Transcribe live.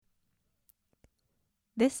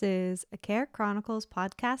This is a Care Chronicles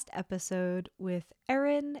podcast episode with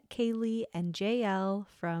Erin, Kaylee, and JL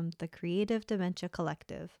from the Creative Dementia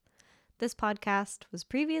Collective. This podcast was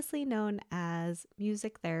previously known as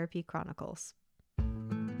Music Therapy Chronicles.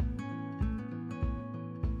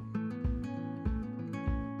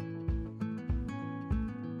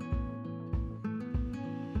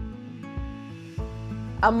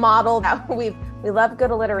 A model that we love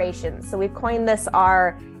good alliteration. So we've coined this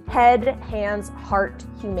our head, hands, heart,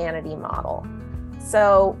 humanity model.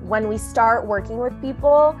 So when we start working with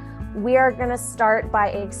people, we are going to start by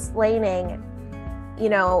explaining,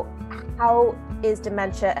 how is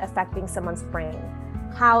dementia affecting someone's brain?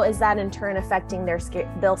 How is that in turn affecting their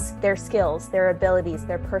skills, their abilities,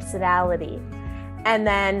 their personality? And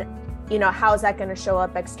then, how is that going to show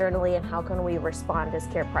up externally, and how can we respond as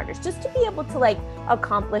care partners? Just to be able to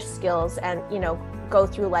accomplish skills and, go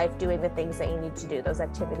through life doing the things that you need to do, those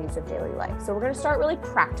activities of daily life. So we're going to start really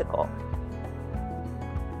practical.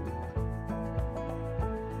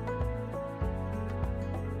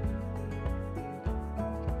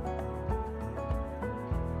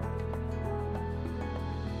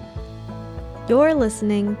 You're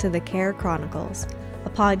listening to the Care Chronicles, a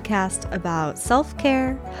podcast about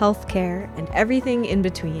self-care, healthcare, and everything in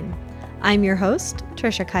between. I'm your host,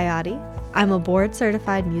 Trisha Coyote. I'm a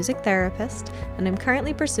board-certified music therapist, and I'm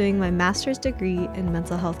currently pursuing my master's degree in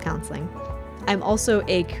mental health counseling. I'm also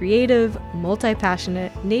a creative,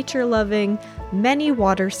 multi-passionate, nature-loving, many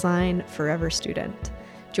water sign forever student.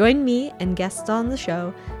 Join me and guests on the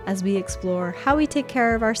show as we explore how we take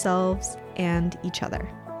care of ourselves and each other.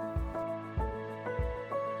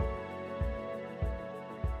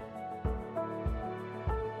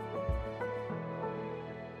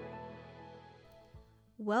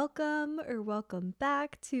 Welcome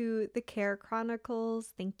back to the Care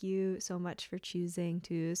Chronicles. Thank you so much for choosing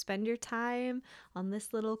to spend your time on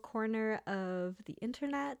this little corner of the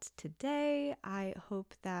internet today. I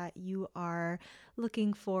hope that you are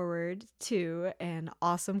looking forward to an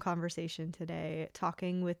awesome conversation today.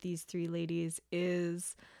 Talking with these three ladies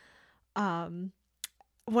is one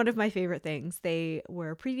of my favorite things. They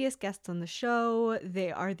were previous guests on the show.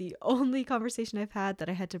 They are the only conversation I've had that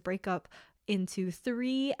I had to break up into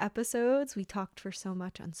 3 episodes. We talked for so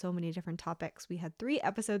much on so many different topics. We had 3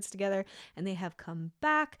 episodes together, and they have come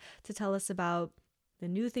back to tell us about the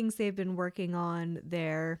new things they've been working on,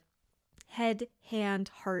 their head, hand,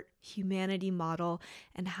 heart, humanity model,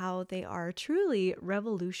 and how they are truly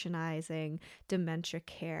revolutionizing dementia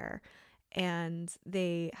care. And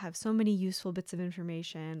they have so many useful bits of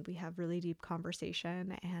information. We have really deep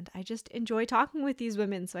conversation, and I just enjoy talking with these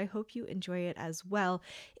women, so I hope you enjoy it as well.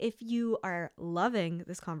 If you are loving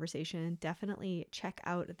this conversation, definitely check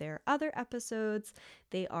out their other episodes.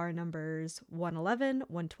 They are numbers 111,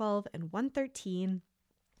 112, and 113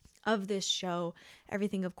 of this show.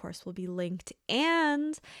 Everything, of course, will be linked.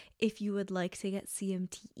 And if you would like to get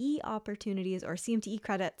CMTE opportunities or CMTE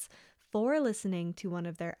credits for listening to one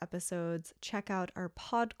of their episodes, check out our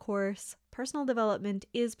pod course. Personal development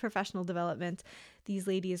is professional development. These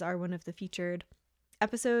ladies are one of the featured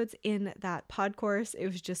episodes in that pod course. It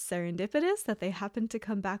was just serendipitous that they happened to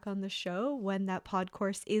come back on the show when that pod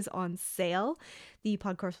course is on sale. The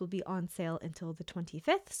pod course will be on sale until the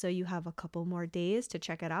 25th, so you have a couple more days to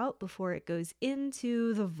check it out before it goes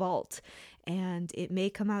into the vault. And it may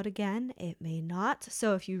come out again, it may not.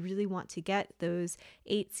 So if you really want to get those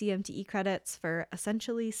 8 CMTE credits for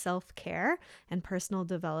essentially self-care and personal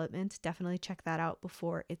development, definitely check that out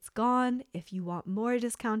before it's gone. If you want more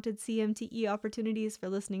discounted CMTE opportunities for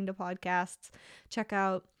listening to podcasts, check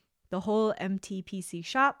out the whole MTPC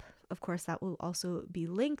shop. Of course, that will also be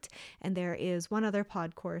linked. And there is one other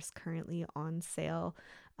pod course currently on sale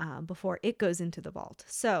before it goes into the vault.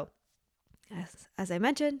 So as I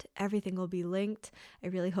mentioned, everything will be linked. I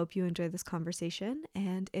really hope you enjoy this conversation.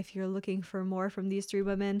 And if you're looking for more from these 3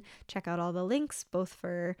 women, check out all the links, both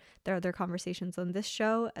for their other conversations on this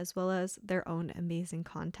show, as well as their own amazing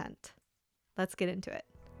content. Let's get into it.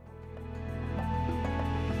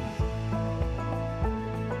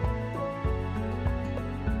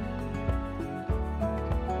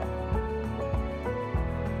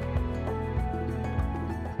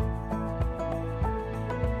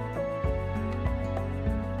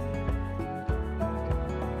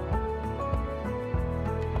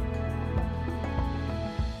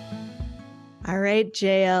 All right,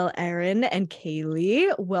 JL, Erin, and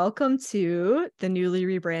Kaylee, welcome to the newly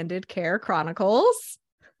rebranded Care Chronicles.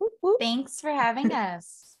 Thanks for having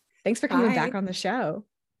us. Thanks for coming back on the show.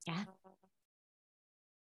 Yeah.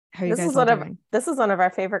 How are you guys all doing? This is one of our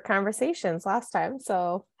favorite conversations last time,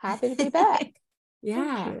 so happy to be back.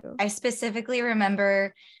 Yeah. I specifically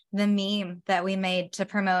remember the meme that we made to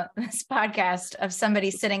promote this podcast of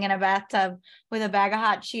somebody sitting in a bathtub with a bag of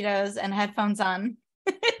hot Cheetos and headphones on.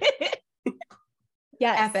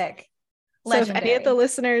 Yes. Epic. So if any of the Legendary.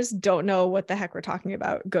 listeners don't know what the heck we're talking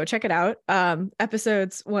about, go check it out.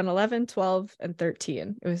 Episodes 111, 12, and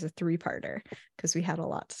 13. It was a 3-parter because we had a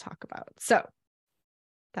lot to talk about. So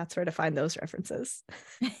that's where to find those references.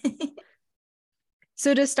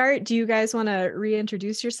 So to start, do you guys want to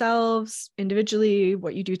reintroduce yourselves individually,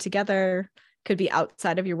 what you do together? Could be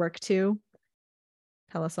outside of your work too.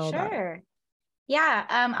 Tell us all about it. Sure. Yeah,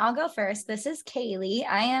 I'll go first. This is Kaylee.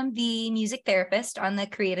 I am the music therapist on the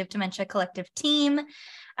Creative Dementia Collective team.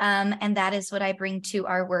 And that is what I bring to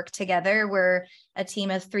our work together. We're a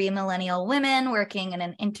team of 3 millennial women working in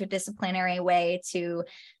an interdisciplinary way to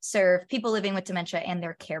serve people living with dementia and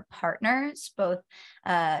their care partners, both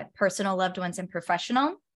personal loved ones and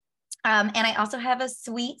professional. And I also have a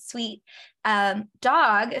sweet, sweet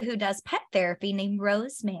dog who does pet therapy named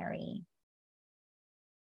Rosemary.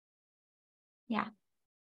 Yeah,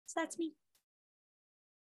 so that's me.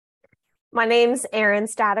 My name's Erin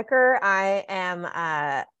Statiker. I am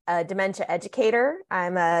a dementia educator.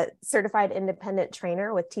 I'm a certified independent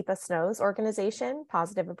trainer with Teepa Snow's organization,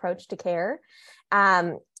 Positive Approach to Care.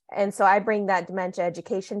 And so I bring that dementia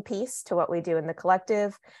education piece to what we do in the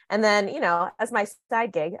collective. And then, you know, as my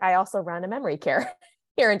side gig, I also run a memory care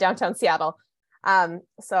here in downtown Seattle.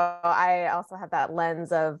 So I also have that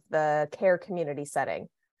lens of the care community setting.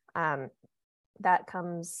 That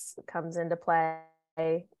comes into play,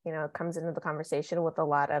 you know, comes into the conversation with a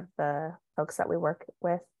lot of the folks that we work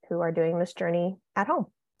with who are doing this journey at home.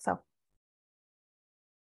 So.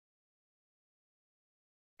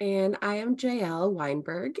 And I am Jael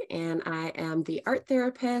Weinberg, and I am the art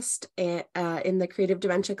therapist in the Creative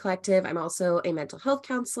Dementia Collective. I'm also a mental health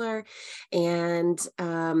counselor, and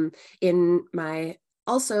in my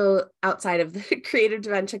also outside of the Creative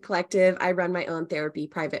Dementia Collective, I run my own therapy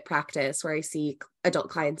private practice where I see adult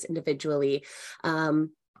clients individually. And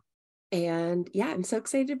yeah, I'm so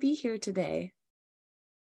excited to be here today.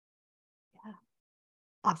 Yeah.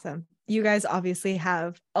 Awesome. You guys obviously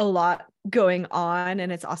have a lot going on,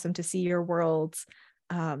 and it's awesome to see your worlds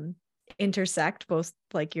intersect, both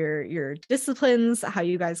like your disciplines, how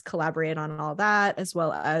you guys collaborate on all that, as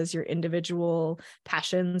well as your individual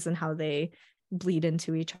passions and how they bleed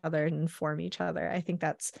into each other and inform each other. I think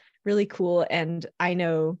that's really cool. And I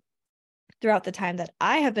know throughout the time that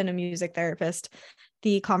I have been a music therapist,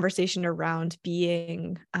 the conversation around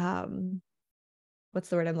being, what's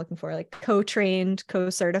the word I'm looking for? Like co-trained,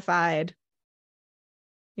 co-certified,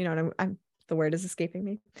 you know, I'm the word is escaping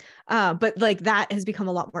me. But like that has become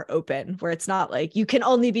a lot more open, where it's not like you can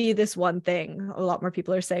only be this one thing. A lot more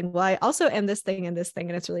people are saying, well, I also am this thing and this thing.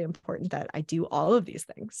 And it's really important that I do all of these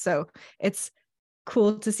things. So it's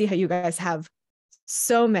cool to see how you guys have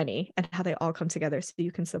so many and how they all come together so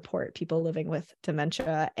you can support people living with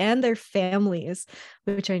dementia and their families,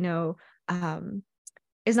 which I know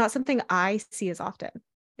is not something I see as often,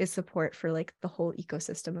 is support for like the whole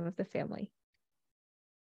ecosystem of the family.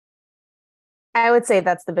 I would say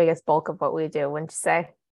that's the biggest bulk of what we do, wouldn't you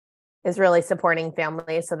say? Is really supporting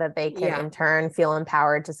families so that they can in turn feel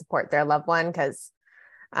empowered to support their loved one, because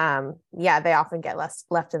they often get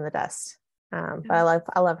left in the dust. But I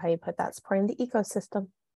love how you put that, supporting the ecosystem.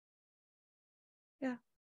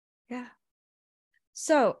 Yeah.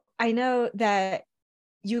 So I know that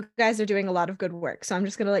you guys are doing a lot of good work. So I'm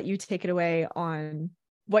just going to let you take it away on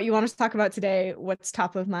what you want us to talk about today, what's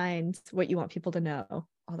top of mind, what you want people to know,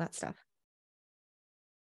 all that stuff.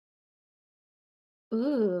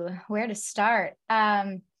 Ooh, where to start?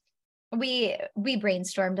 We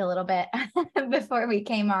brainstormed a little bit before we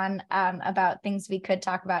came on about things we could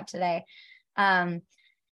talk about today. And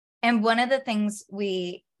one of the things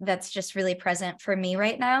that's just really present for me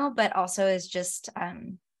right now, but also is just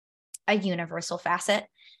a universal facet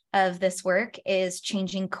of this work, is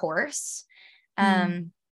changing course.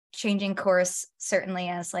 Changing course, certainly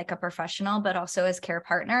as like a professional, but also as care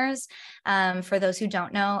partners. For those who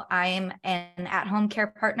don't know, I am an at-home care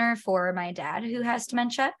partner for my dad who has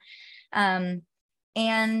dementia. And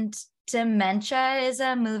dementia is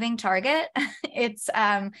a moving target. It's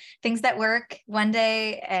things that work one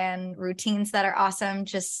day and routines that are awesome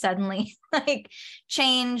just suddenly like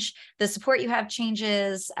change. The support you have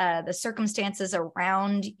changes, the circumstances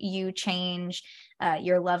around you change,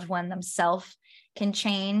 your loved one themselves can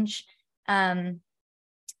change. And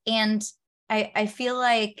I feel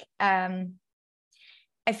like there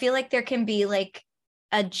can be like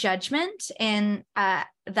a judgment in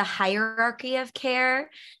the hierarchy of care.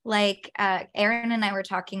 Like Erin and I were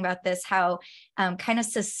talking about this, how kind of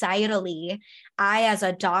societally, I, as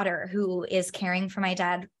a daughter who is caring for my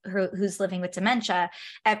dad who's living with dementia,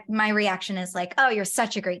 my reaction is like, oh, you're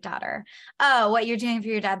such a great daughter. Oh, what you're doing for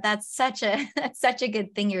your dad, that's such a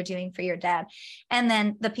good thing you're doing for your dad. And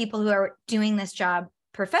then the people who are doing this job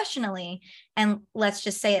professionally, and let's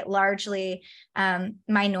just say it largely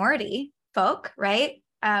minority folk, right?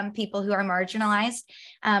 People who are marginalized,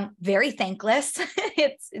 very thankless.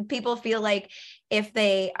 People feel like if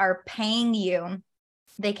they are paying you,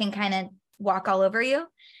 they can kind of walk all over you.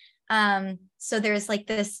 So there's like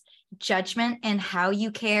this judgment in how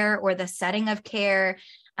you care or the setting of care.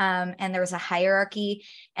 And there's a hierarchy.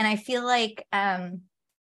 And I feel like,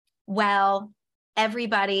 well,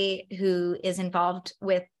 everybody who is involved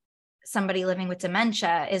with somebody living with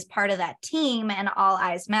dementia is part of that team and all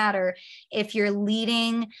eyes matter. If you're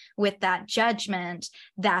leading with that judgment,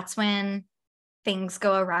 that's when things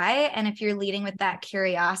go awry. And if you're leading with that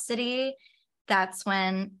curiosity, that's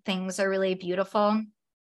when things are really beautiful.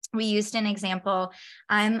 We used an example.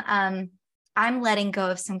 I'm letting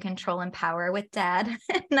go of some control and power with Dad,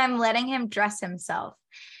 and I'm letting him dress himself.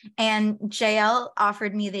 And JL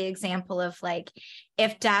offered me the example of like,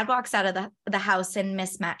 if Dad walks out of the house in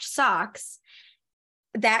mismatched socks,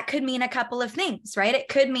 that could mean a couple of things, right? It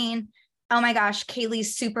could mean, oh my gosh,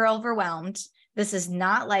 Kaylee's super overwhelmed. This is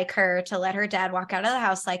not like her to let her dad walk out of the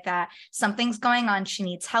house like that. Something's going on. She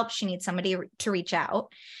needs help. She needs somebody to reach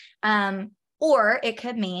out. Or it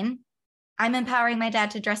could mean, I'm empowering my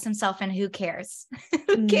dad to dress himself, and who cares?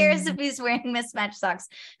 Who cares if he's wearing mismatched socks?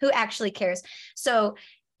 Who actually cares? So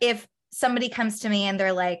if somebody comes to me and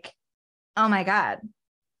they're like, oh my God,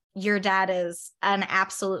 your dad is an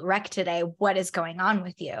absolute wreck today. What is going on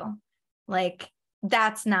with you? Like,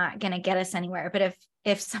 that's not going to get us anywhere. But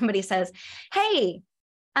if somebody says, hey,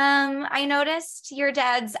 I noticed your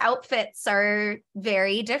dad's outfits are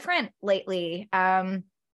very different lately.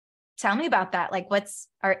 Tell me about that. Like,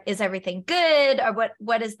 is everything good? Or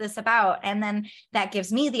what is this about? And then that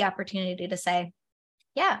gives me the opportunity to say,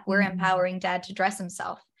 yeah, we're empowering Dad to dress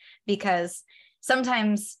himself, because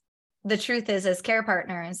sometimes the truth is, as care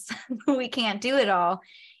partners, we can't do it all.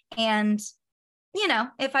 And, you know,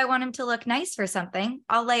 if I want him to look nice for something,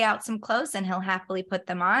 I'll lay out some clothes and he'll happily put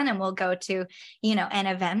them on, and we'll go to, you know, an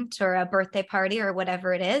event or a birthday party or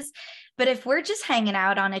whatever it is. But if we're just hanging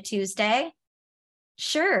out on a Tuesday,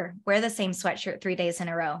 sure, wear the same sweatshirt 3 days in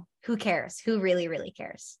a row. Who cares? Who really, really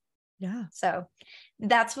cares? Yeah. So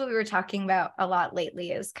that's what we were talking about a lot lately,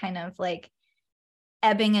 is kind of like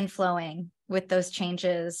ebbing and flowing with those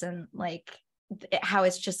changes, and like how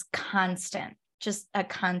it's just constant, just a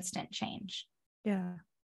constant change. Yeah.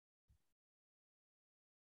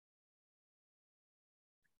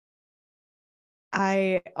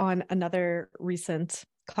 On another recent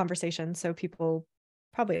conversation, so people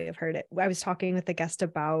probably have heard it, I was talking with a guest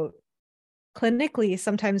about clinically,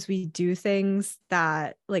 sometimes we do things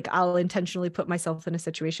that, like, I'll intentionally put myself in a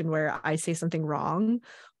situation where I say something wrong,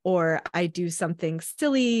 or I do something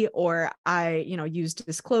silly, or I, use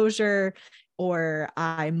disclosure, or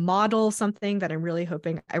I model something that I'm really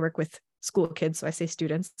hoping, I work with school kids, so I say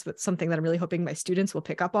students, but something that I'm really hoping my students will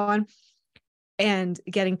pick up on. And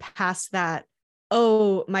getting past that,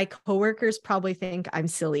 oh, my coworkers probably think I'm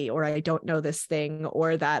silly, or I don't know this thing,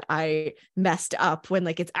 or that I messed up, when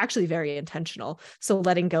like it's actually very intentional. So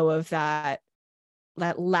letting go of that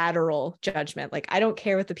lateral judgment, like I don't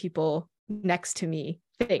care what the people next to me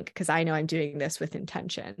think, because I know I'm doing this with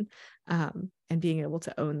intention, and being able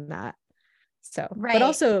to own that. So, right. But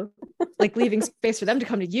also like leaving space for them to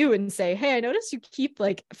come to you and say, hey, I noticed you keep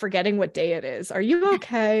like forgetting what day it is. Are you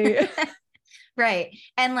okay? Right.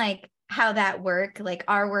 And like how that work, like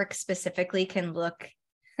our work specifically, can look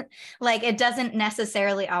like, it doesn't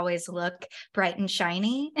necessarily always look bright and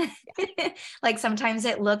shiny. Like sometimes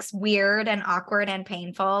it looks weird and awkward and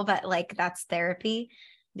painful, but like that's therapy.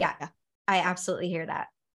 Yeah. I absolutely hear that.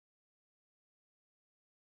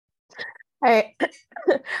 I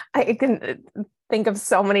can think of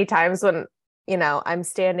so many times when, I'm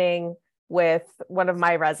standing with one of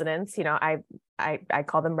my residents, I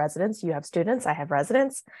call them residents. You have students, I have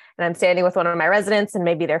residents, and I'm standing with one of my residents and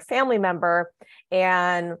maybe their family member,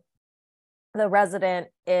 and the resident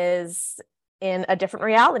is in a different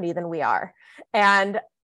reality than we are. And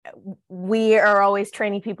we are always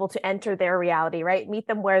training people to enter their reality, right? Meet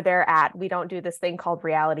them where they're at. We don't do this thing called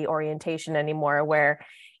reality orientation anymore, where,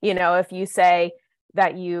 if you say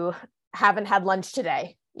that you haven't had lunch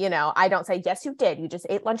today, I don't say, yes, you did. You just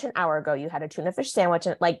ate lunch an hour ago. You had a tuna fish sandwich.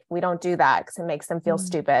 And like, we don't do that because it makes them feel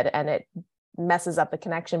stupid, and it messes up the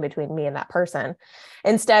connection between me and that person.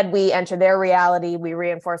 Instead, we enter their reality, we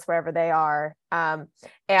reinforce wherever they are.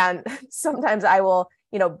 And sometimes I will,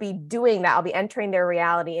 be doing that. I'll be entering their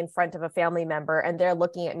reality in front of a family member, and they're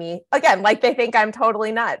looking at me again, like they think I'm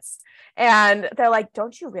totally nuts. And they're like,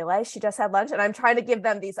 don't you realize she just had lunch? And I'm trying to give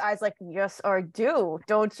them these eyes like, yes, I do.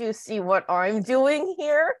 Don't you see what I'm doing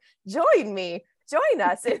here? Join me. Join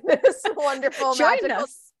us in this wonderful, magical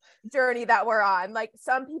journey that we're on. Like,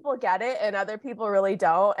 some people get it and other people really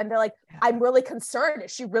don't. And they're like, I'm really concerned.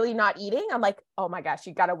 Is she really not eating? I'm like, oh my gosh,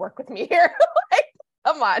 you got to work with me here. Like,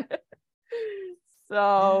 come on.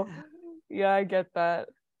 So yeah, I get that.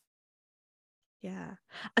 Yeah.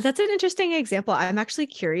 That's an interesting example. I'm actually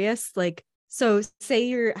curious, like, so say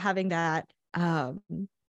you're having that,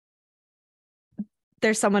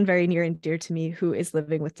 there's someone very near and dear to me who is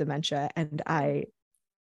living with dementia, and I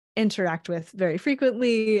interact with very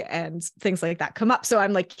frequently, and things like that come up. So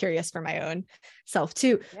I'm like curious for my own self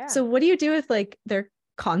too. Yeah. So what do you do if like they're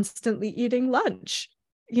constantly eating lunch,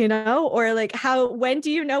 or like when do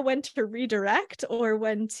you know when to redirect or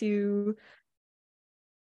when to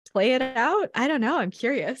play it out? I don't know. I'm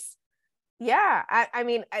curious. Yeah. I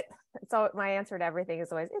mean, so my answer to everything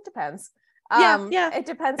is always, it depends. Yeah. It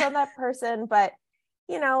depends on that person, but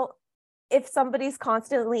if somebody's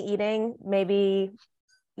constantly eating, maybe,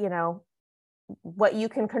 what you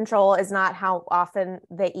can control is not how often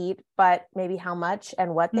they eat, but maybe how much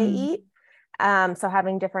and what they eat. So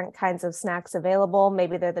having different kinds of snacks available,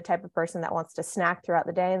 maybe they're the type of person that wants to snack throughout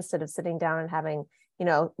the day instead of sitting down and having,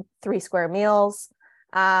 3 square meals.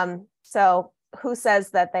 So who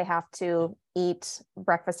says that they have to eat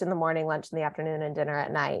breakfast in the morning, lunch in the afternoon, and dinner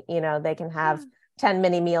at night? They can have 10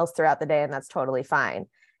 mini meals throughout the day, and that's totally fine.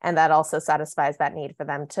 And that also satisfies that need for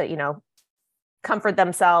them to, comfort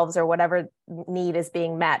themselves, or whatever need is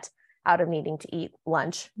being met out of needing to eat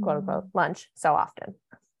lunch, quote unquote, lunch so often.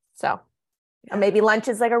 So maybe lunch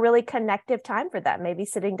is like a really connective time for them. Maybe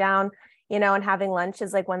sitting down, and having lunch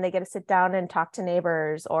is like when they get to sit down and talk to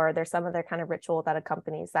neighbors, or there's some other kind of ritual that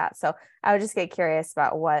accompanies that. So I would just get curious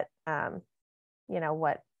about what,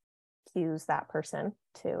 what cues that person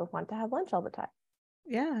to want to have lunch all the time.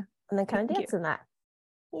 Yeah. And then kind of dance in that.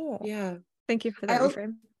 Yeah. Thank you for that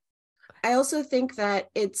reframe. I also think that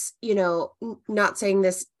it's, not saying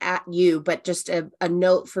this at you, but just a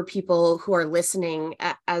note for people who are listening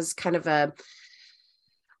as kind of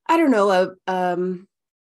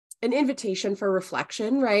an invitation for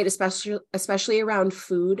reflection, right? Especially around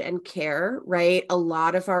food and care, right? A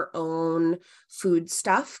lot of our own food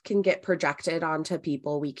stuff can get projected onto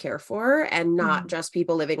people we care for, and not just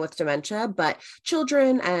people living with dementia, but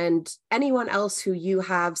children and anyone else who you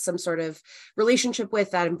have some sort of relationship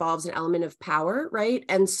with that involves an element of power, right?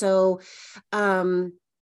 And so,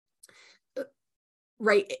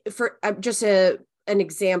 right, for just an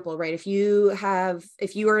example, right? If you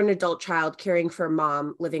are an adult child caring for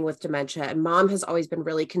mom living with dementia, and mom has always been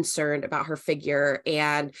really concerned about her figure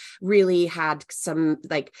and really had some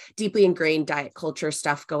like deeply ingrained diet culture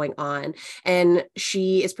stuff going on, and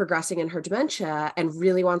she is progressing in her dementia and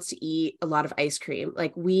really wants to eat a lot of ice cream.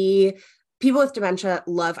 Like, people with dementia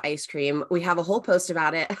love ice cream. We have a whole post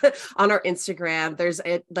about it on our Instagram. There's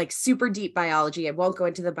a like super deep biology. I won't go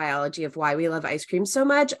into the biology of why we love ice cream so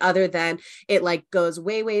much, other than it like goes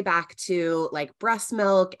way, way back to like breast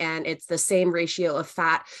milk, and it's the same ratio of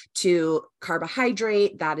fat to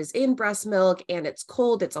carbohydrate that is in breast milk, and it's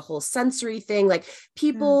cold. It's a whole sensory thing. Like,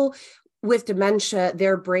 people with dementia,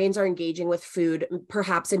 their brains are engaging with food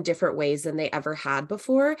perhaps in different ways than they ever had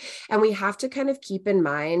before. And we have to kind of keep in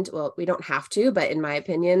mind, well, we don't have to, but in my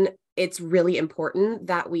opinion, it's really important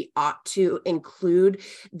that we ought to include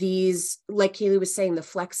these, like Kaylee was saying, the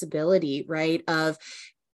flexibility, right? Of,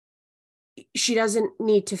 she doesn't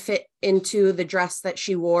need to fit into the dress that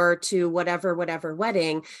she wore to whatever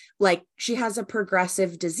wedding. Like, she has a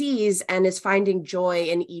progressive disease and is finding joy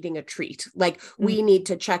in eating a treat. Like, we need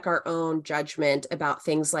to check our own judgment about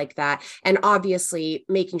things like that. And obviously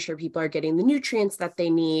making sure people are getting the nutrients that they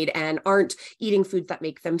need and aren't eating foods that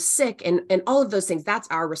make them sick, and all of those things. That's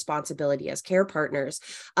our responsibility as care partners.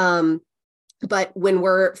 But when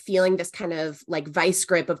we're feeling this kind of like vice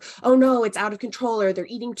grip of, oh no, it's out of control, or they're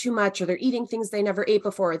eating too much, or they're eating things they never ate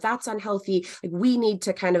before, or that's unhealthy, like, we need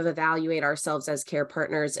to kind of evaluate ourselves as care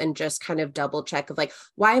partners and just kind of double check of like,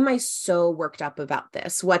 why am I so worked up about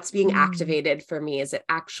this? What's being activated for me? Is it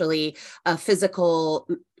actually a physical,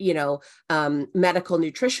 medical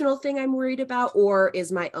nutritional thing I'm worried about? Or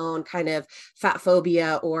is my own kind of fat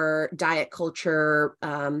phobia or diet culture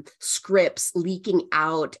scripts leaking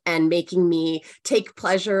out and making me me take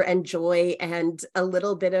pleasure and joy and a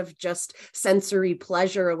little bit of just sensory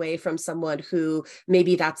pleasure away from someone who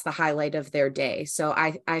maybe that's the highlight of their day. So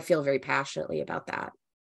I feel very passionately about that.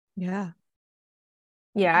 Yeah.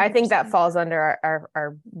 Yeah, I think that 100%. falls under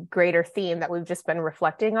our greater theme that we've just been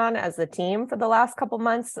reflecting on as a team for the last couple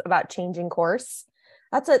months about changing course.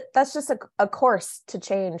 That's just a course to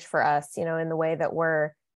change for us, you know, in the way that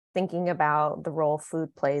we're thinking about the role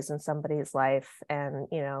food plays in somebody's life. And,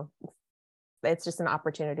 you know, it's just an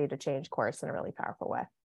opportunity to change course in a really powerful way.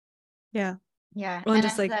 Yeah. Yeah. Well, and And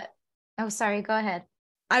just as like, that, oh, sorry, go ahead.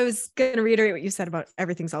 I was going to reiterate what you said about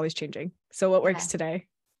everything's always changing. So what works Yeah. today?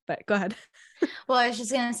 But go ahead. Well, I was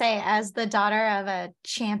just going to say, as the daughter of a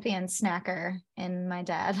champion snacker in my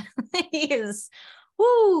dad, he's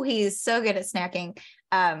so good at snacking,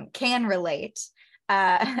 can relate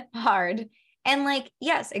hard. And like,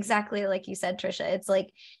 yes, exactly like you said, Trisha, it's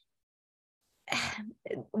like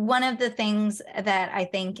one of the things that I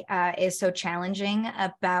think is so challenging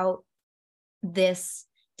about this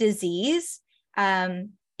disease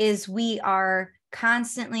is we are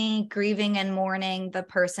constantly grieving and mourning the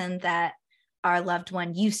person that our loved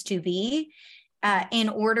one used to be in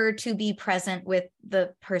order to be present with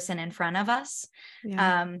the person in front of us,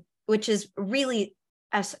 which is really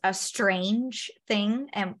a strange thing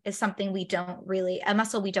and is something a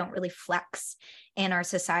muscle we don't really flex in our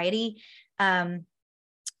society.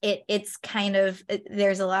 It's kind of,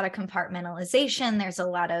 there's a lot of compartmentalization. There's a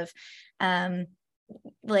lot of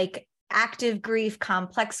like active grief,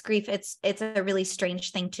 complex grief. It's a really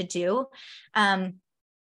strange thing to do.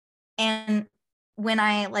 And when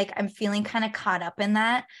I'm feeling kind of caught up in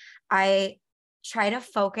that, I try to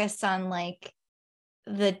focus on like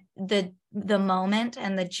the moment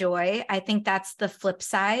and the joy. I think that's the flip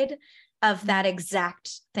side of that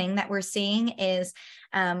exact thing that we're seeing is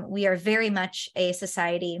we are very much a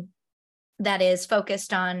society that is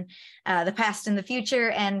focused on the past and the future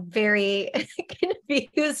and very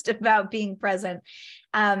confused about being present.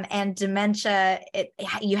 And dementia,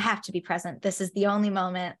 you have to be present. This is the only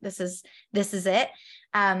moment. This is it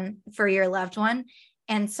for your loved one.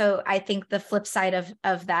 And so I think the flip side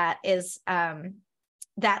of that is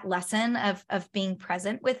that lesson of being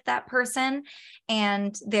present with that person.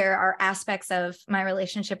 And there are aspects of my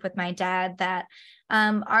relationship with my dad that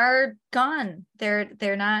are gone.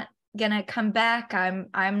 They're not gonna come back.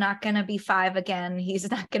 I'm not gonna be 5 again. He's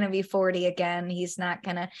not gonna be 40 again. He's not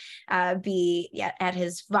gonna be at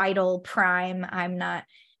his vital prime. I'm not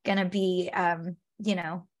gonna be an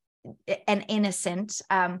innocent.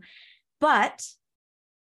 But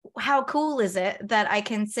how cool is it that I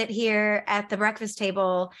can sit here at the breakfast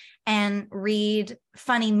table and read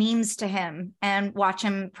funny memes to him and watch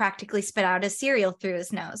him practically spit out his cereal through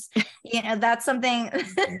his nose? That's something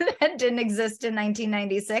that didn't exist in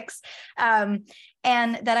 1996, and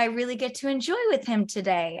that I really get to enjoy with him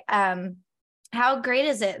today. How great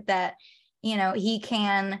is it that, he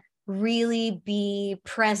can really be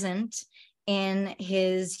present in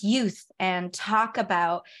his youth and talk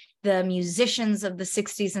about the musicians of the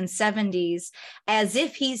 60s and 70s as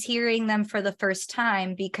if he's hearing them for the first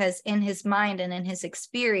time, because in his mind and in his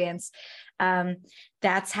experience,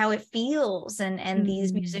 that's how it feels. And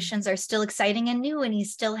these musicians are still exciting and new, and he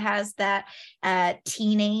still has that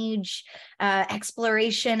teenage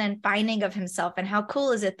exploration and finding of himself. And how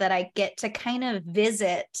cool is it that I get to kind of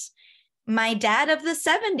visit my dad of the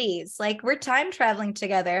 70s? Like, we're time traveling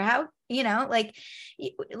together. How,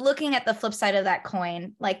 looking at the flip side of that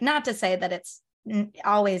coin, like, not to say that it's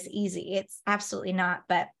always easy. It's absolutely not.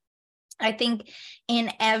 But I think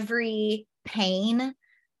in every pain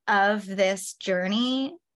of this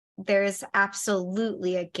journey, there's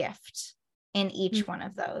absolutely a gift in each one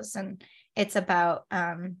of those. And it's about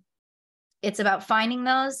finding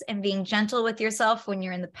those and being gentle with yourself when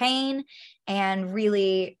you're in the pain and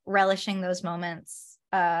really relishing those moments.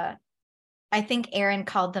 I think Aaron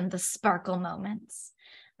called them the sparkle moments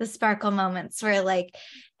where, like,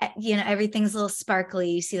 everything's a little sparkly.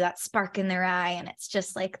 You see that spark in their eye, and it's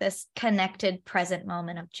just like this connected present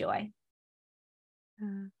moment of joy.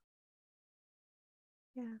 Yeah.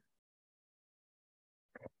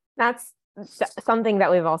 That's something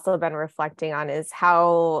that we've also been reflecting on, is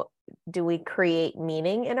how do we create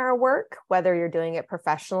meaning in our work, whether you're doing it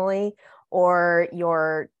professionally or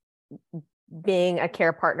you're being a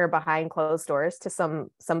care partner behind closed doors to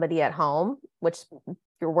somebody at home, which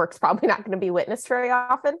your work's probably not going to be witnessed very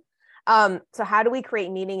often. So how do we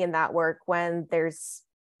create meaning in that work when there's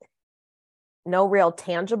no real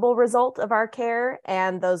tangible result of our care?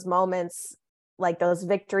 And those moments, like those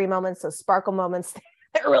victory moments, those sparkle moments,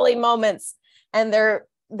 they're really moments, and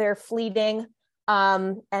they're fleeting.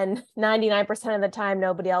 And 99% of the time,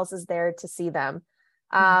 nobody else is there to see them.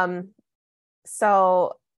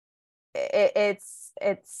 So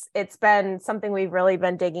it's been something we've really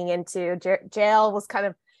been digging into. Jael was kind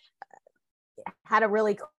of had a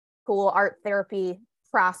really cool art therapy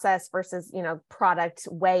process versus, you know, product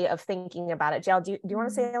way of thinking about it. Jael, do you want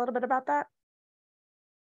to say a little bit about that?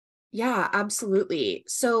 Yeah, absolutely.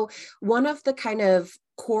 So one of the kind of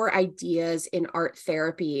core ideas in art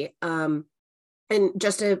therapy, and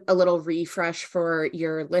just a little refresh for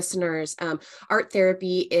your listeners, art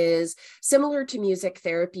therapy is similar to music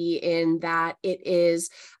therapy in that it is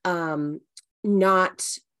not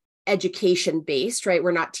education based, right?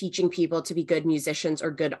 We're not teaching people to be good musicians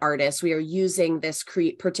or good artists. We are using this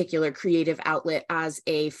particular creative outlet as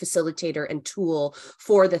a facilitator and tool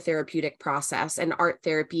for the therapeutic process. And art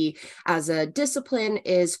therapy as a discipline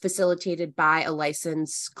is facilitated by a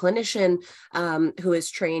licensed clinician who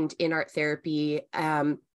is trained in art therapy.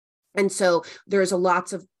 And so there are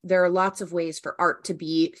lots of ways for art to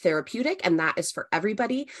be therapeutic, and that is for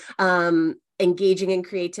everybody. Engaging in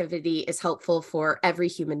creativity is helpful for every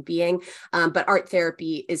human being, but art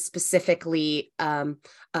therapy is specifically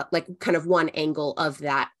like kind of one angle of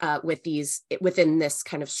that within this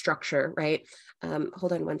kind of structure, right?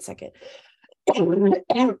 Hold on one second.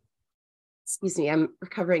 Excuse me, I'm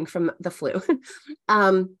recovering from the flu.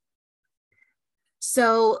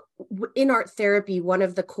 So in art therapy, one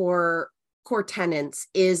of the core tenets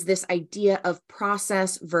is this idea of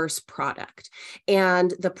process versus product.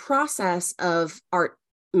 And the process of art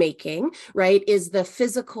making, right, is the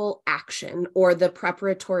physical action or the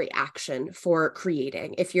preparatory action for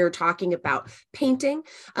creating. If you're talking about painting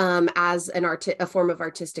as a form of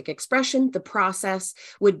artistic expression, the process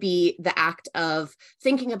would be the act of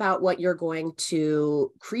thinking about what you're going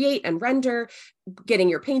to create and render, getting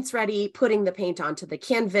your paints ready, putting the paint onto the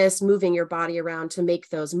canvas, moving your body around to make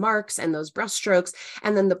those marks and those brush strokes.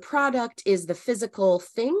 And then the product is the physical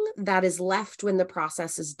thing that is left when the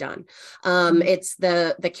process is done. It's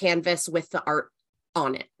the canvas with the art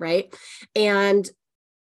on it, right? And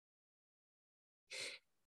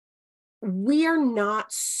we are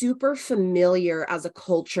not super familiar as a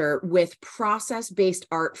culture with process-based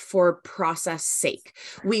art for process sake.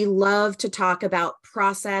 We love to talk about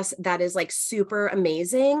process that is like super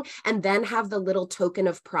amazing and then have the little token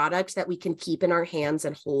of product that we can keep in our hands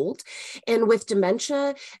and hold. And with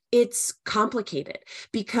dementia, it's complicated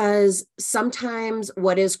because sometimes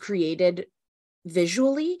what is created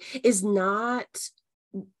visually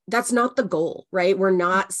that's not the goal, right? We're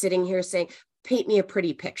not sitting here saying, paint me a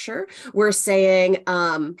pretty picture. We're saying,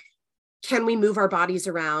 can we move our bodies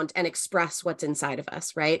around and express what's inside of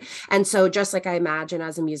us, right? And so just like I imagine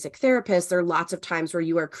as a music therapist, there are lots of times where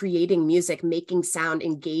you are creating music, making sound,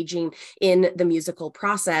 engaging in the musical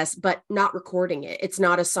process, but not recording it. It's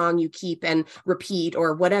not a song you keep and repeat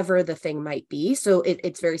or whatever the thing might be. So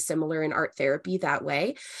it's very similar in art therapy that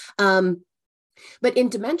way. But in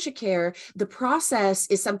dementia care, the process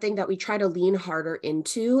is something that we try to lean harder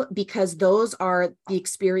into because those are the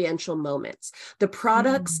experiential moments. The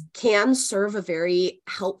products can serve a very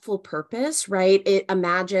helpful purpose, right?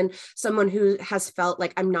 Imagine someone who has felt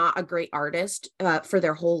like I'm not a great artist for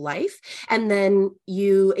their whole life. And then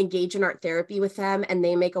you engage in art therapy with them and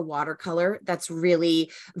they make a watercolor that's really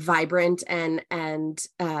vibrant and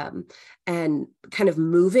kind of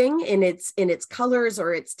moving in its colors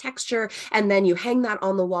or its texture. And then you hang that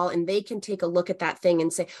on the wall and they can take a look at that thing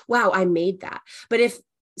and say, wow, I made that. But if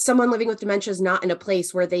someone living with dementia is not in a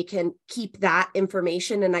place where they can keep that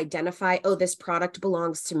information and identify, oh, this product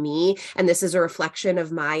belongs to me, and this is a reflection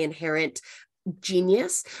of my inherent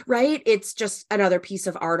genius, right? It's just another piece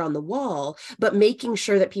of art on the wall, but making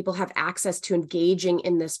sure that people have access to engaging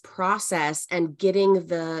in this process and getting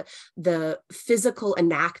the physical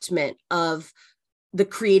enactment of the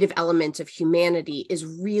creative element of humanity is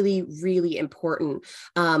really, really important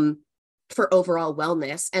for overall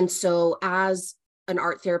wellness. And so as an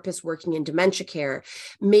art therapist working in dementia care,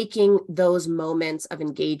 making those moments of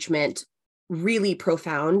engagement really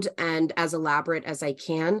profound and as elaborate as I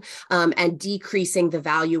can, and decreasing the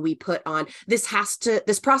value we put on this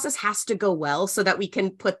process has to go well so that we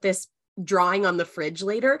can put this drawing on the fridge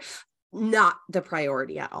later, not the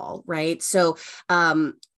priority at all, right? So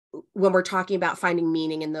when we're talking about finding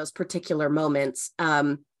meaning in those particular moments,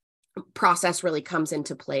 process really comes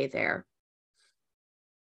into play there.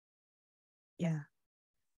 Yeah.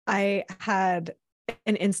 I had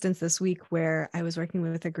an instance this week where I was working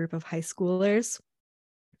with a group of high schoolers,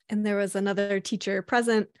 and there was another teacher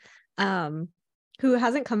present who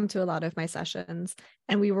hasn't come to a lot of my sessions,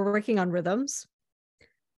 and we were working on rhythms.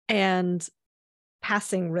 And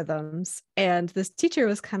passing rhythms. And this teacher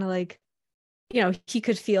was kind of like, he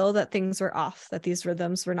could feel that things were off, that these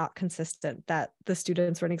rhythms were not consistent, that the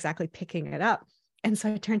students weren't exactly picking it up. And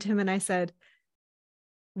so I turned to him and I said,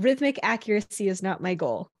 rhythmic accuracy is not my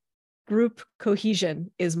goal. Group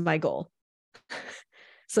cohesion is my goal.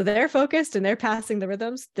 So they're focused and they're passing the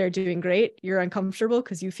rhythms. They're doing great. You're uncomfortable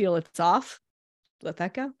because you feel it's off. Let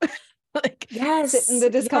that go. Like, yes, sit in the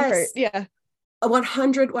discomfort. yes. Yeah.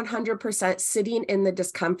 100% sitting in the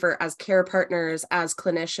discomfort as care partners, as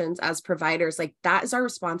clinicians, as providers, like that is our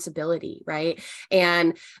responsibility, right?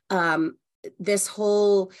 And this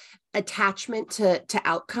whole attachment to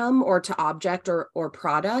outcome or to object or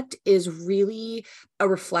product is really a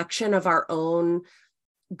reflection of our own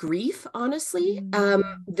grief, honestly.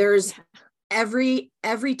 There's every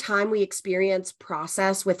time we experience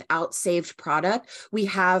process without saved product, we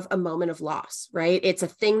have a moment of loss, right? It's a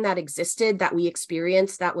thing that existed that we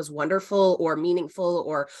experienced that was wonderful or meaningful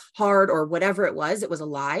or hard or whatever it was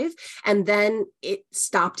alive. And then it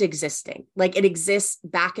stopped existing. Like it exists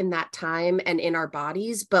back in that time and in our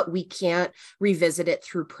bodies, but we can't revisit it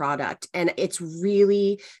through product. And it's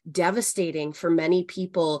really devastating for many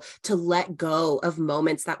people to let go of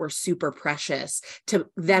moments that were super precious, to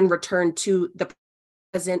then return to the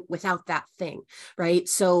present without that thing, right?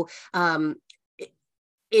 So I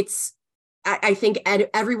think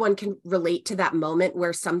everyone can relate to that moment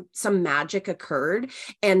where some magic occurred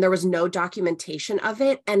and there was no documentation of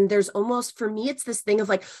it. And there's almost, for me, it's this thing of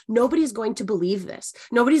like, nobody's going to believe this.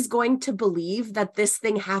 Nobody's going to believe that this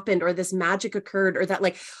thing happened or this magic occurred or that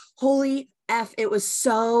like, holy F, it was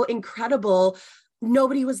so incredible.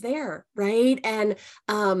 Nobody was there, right? And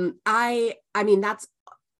I mean, that's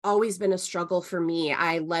always been a struggle for me.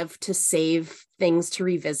 I love to save things to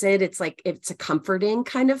revisit. It's like, it's a comforting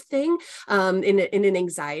kind of thing, in an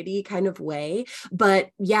anxiety kind of way. But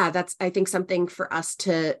yeah, that's, I think, something for us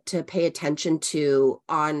to pay attention to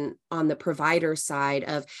on the provider side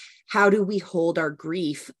of how do we hold our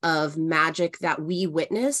grief of magic that we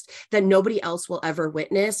witnessed that nobody else will ever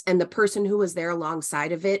witness. And the person who was there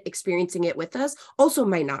alongside of it, experiencing it with us, also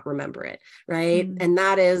might not remember it. Right. And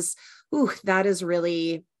that is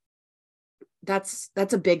really, that's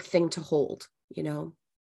a big thing to hold,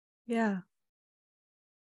 Yeah.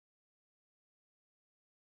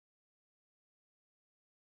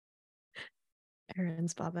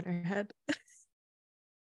 Erin's bobbing her head.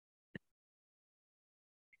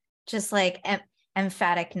 Just like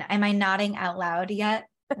emphatic. Am I nodding out loud yet?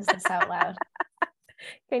 Is this out loud?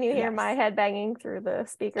 Can you hear my head banging through the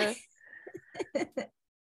speaker?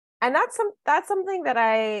 And that's something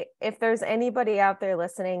that if there's anybody out there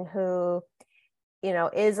listening who,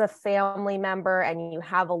 is a family member and you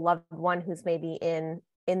have a loved one who's maybe in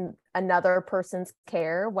another person's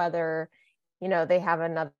care, whether, they have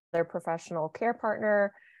another professional care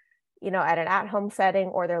partner, at an at-home setting,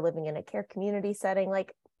 or they're living in a care community setting,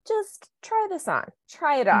 like just try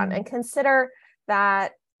it on and consider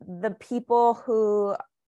that the people who,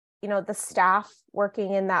 the staff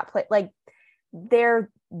working in that place, like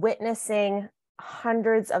they're witnessing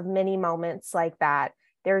hundreds of mini moments like that.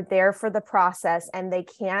 They're there for the process and they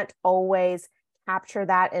can't always capture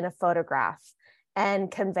that in a photograph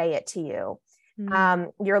and convey it to you.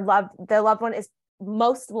 The loved one is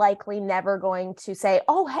most likely never going to say,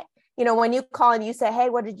 oh, hey, when you call and you say, hey,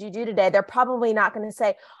 what did you do today? They're probably not going to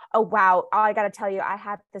say, oh, wow, I got to tell you,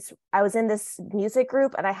 I was in this music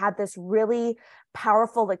group and I had this really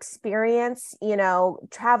powerful experience,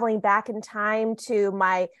 traveling back in time to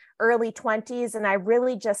my early 20s. And I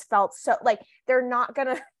really just felt so, like, they're not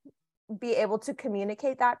going to be able to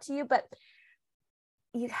communicate that to you, but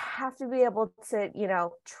you have to be able to,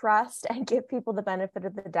 trust and give people the benefit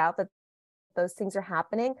of the doubt that those things are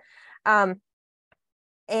happening. And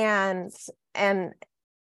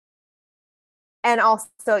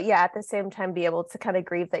also, yeah, at the same time, be able to kind of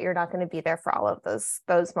grieve that you're not going to be there for all of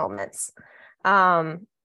those moments.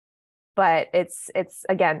 But it's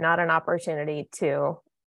again, not an opportunity to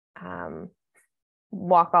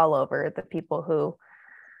walk all over the people who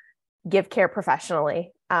give care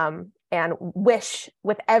professionally, and wish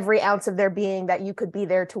with every ounce of their being that you could be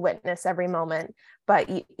there to witness every moment, but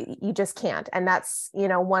you just can't. And that's,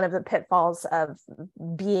 one of the pitfalls of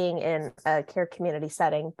being in a care community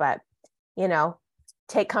setting. But,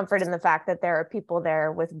 take comfort in the fact that there are people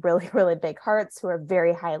there with really, really big hearts who are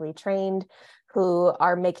very highly trained, who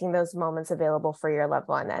are making those moments available for your loved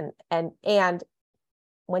one. And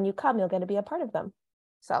when you come, you're going to be a part of them.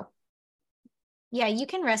 So. Yeah, you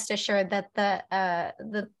can rest assured that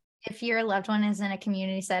if your loved one is in a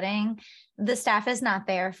community setting, the staff is not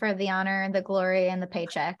there for the honor, the glory, and the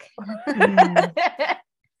paycheck.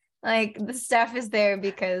 Like the staff is there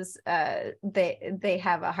because they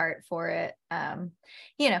have a heart for it.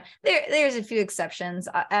 There's a few exceptions,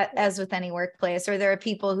 as with any workplace, or there are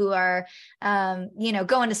people who are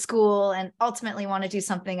going to school and ultimately want to do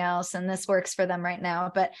something else, and this works for them right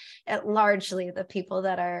now. But largely the people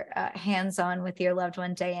that are hands-on with your loved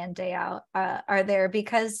one day in, day out are there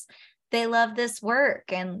because they love this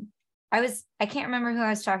work. And I can't remember who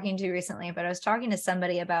I was talking to recently, but I was talking to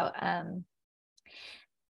somebody about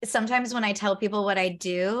sometimes when I tell people what I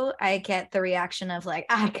do, I get the reaction of like,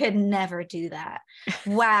 I could never do that.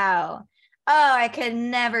 Wow. Oh, I could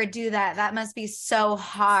never do that. That must be so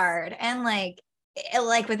hard. And like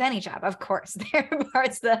with any job, of course, there are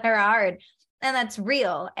parts that are hard, and that's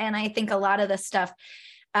real. And I think a lot of the stuff,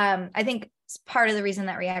 I think part of the reason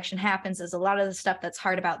that reaction happens is a lot of the stuff that's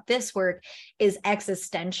hard about this work is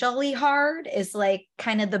existentially hard, is like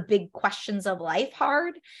kind of the big questions of life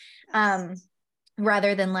hard.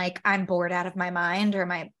 Rather than like, I'm bored out of my mind, or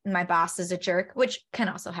my boss is a jerk, which can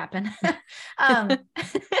also happen.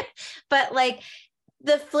 But like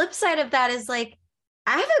the flip side of that is like,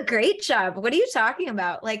 I have a great job. What are you talking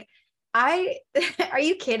about? Like, are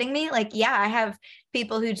you kidding me? Like, yeah, I have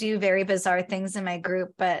people who do very bizarre things in my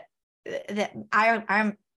group, but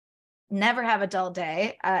I'm never have a dull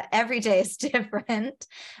day. Every day is different.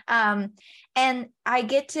 And I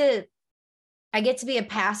get to be a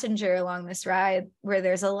passenger along this ride where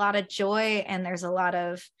there's a lot of joy, and there's a lot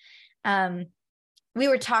of, we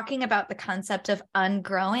were talking about the concept of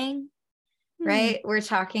ungrowing, right? We're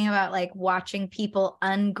talking about like watching people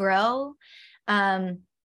ungrow.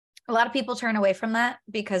 A lot of people turn away from that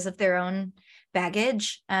because of their own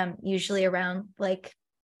baggage, usually around like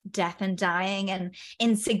death and dying and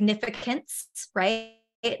insignificance, right?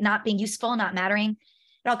 Not being useful, not mattering.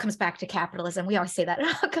 It all comes back to capitalism. We always say that.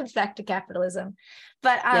 It all comes back to capitalism.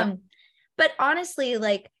 But but honestly,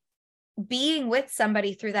 like being with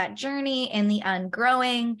somebody through that journey and the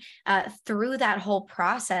ungrowing, through that whole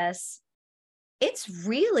process, it's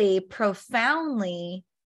really profoundly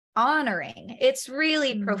honoring. It's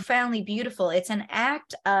really profoundly beautiful. It's an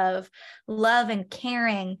act of love and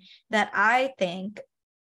caring that I think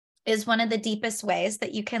is one of the deepest ways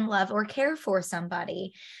that you can love or care for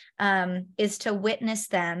somebody, is to witness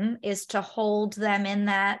them, is to hold them in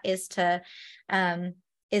that, is to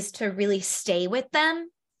really stay with them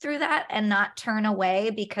through that and not turn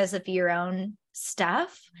away because of your own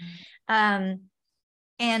stuff. And,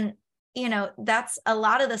 that's a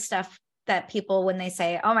lot of the stuff that people, when they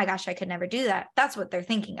say, oh my gosh, I could never do that, that's what they're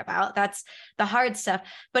thinking about. That's the hard stuff.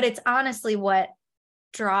 But it's honestly what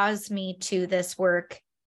draws me to this work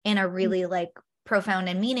in a really like profound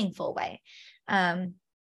and meaningful way,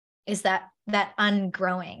 is that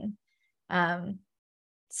ungrowing.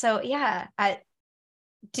 So yeah, I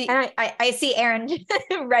see Erin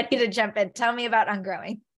ready to jump in. Tell me about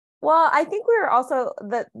ungrowing. Well, I think we were also,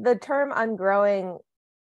 the term ungrowing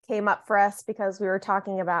came up for us because we were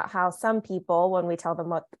talking about how some people, when we tell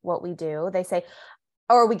them what we do, they say,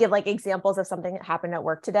 or we give like examples of something that happened at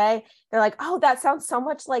work today. They're like, oh, that sounds so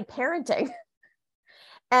much like parenting.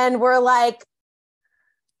 And we're like,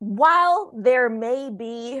 while there may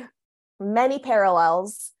be many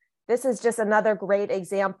parallels, this is just another great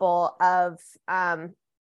example of,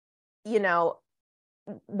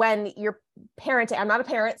 when you're parenting. I'm not a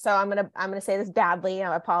parent, so I'm gonna say this badly.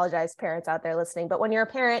 I apologize, parents out there listening. But when you're a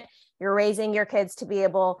parent, you're raising your kids to be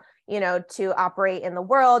able, to operate in the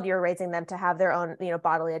world. You're raising them to have their own,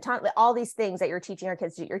 bodily autonomy. All these things that you're teaching your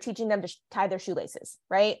kids to do. You're teaching them to tie their shoelaces,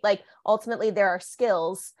 right? Like ultimately, there are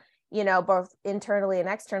skills, both internally and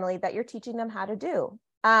externally, that you're teaching them how to do.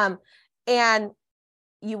 And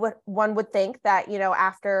one would think that,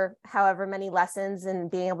 after however many lessons and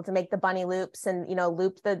being able to make the bunny loops and,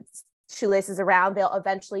 loop the shoelaces around, they'll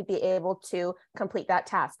eventually be able to complete that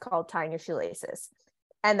task called tying your shoelaces.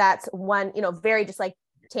 And that's one, very just like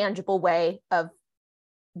tangible way of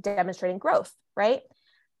demonstrating growth, right?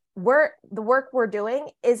 The work we're doing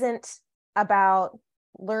isn't about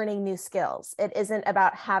learning new skills. It isn't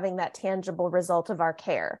about having that tangible result of our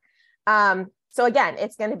care. So again,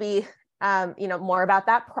 it's going to be, more about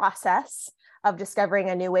that process of discovering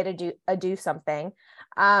a new way to do something.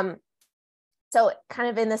 So kind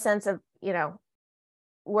of in the sense of,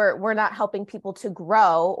 we're not helping people to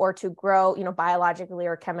grow biologically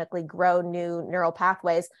or chemically grow new neural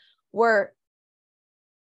pathways. We're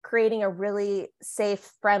creating a really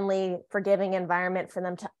safe, friendly, forgiving environment for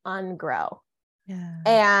them to ungrow. Yeah.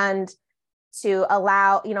 And to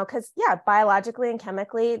allow, because biologically and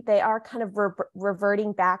chemically, they are kind of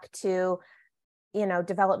reverting back to,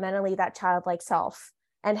 developmentally that childlike self.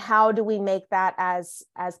 And how do we make that as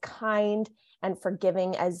kind and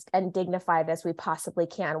forgiving as and dignified as we possibly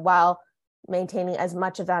can, while maintaining as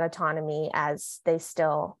much of that autonomy as they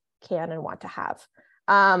still can and want to have.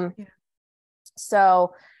 Yeah.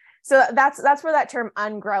 So that's where that term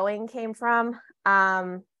ungrowing came from.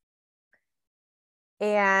 And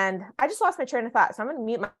I just lost my train of thought, so I'm going to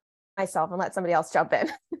mute myself and let somebody else jump in.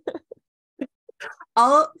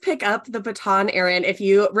 I'll pick up the baton, Erin. If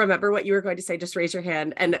you remember what you were going to say, just raise your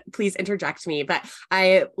hand and please interject me. But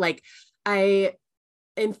I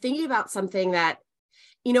am thinking about something that,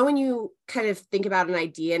 you know, when you kind of think about an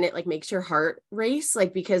idea and it like makes your heart race,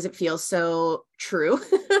 like, because it feels so true.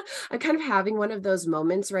 I'm kind of having one of those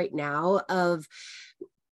moments right now of,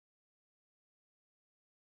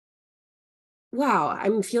 wow,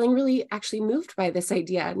 I'm feeling really actually moved by this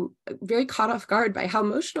idea and very caught off guard by how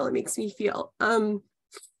emotional it makes me feel.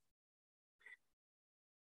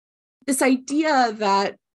 This idea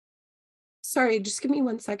that, sorry, just give me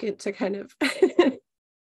 1 second to kind of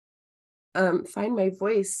find my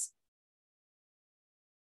voice.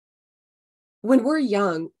 When we're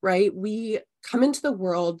young, right, we come into the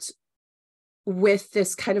world with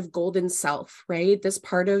this kind of golden self, right? This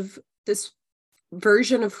part of this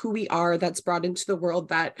version of who we are that's brought into the world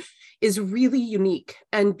that is really unique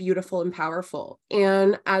and beautiful and powerful.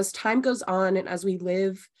 And as time goes on and as we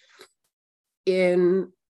live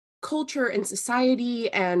in culture and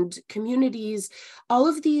society and communities, all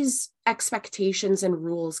of these expectations and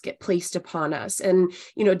rules get placed upon us. And,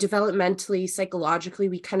 you know, developmentally, psychologically,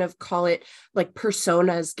 we kind of call it like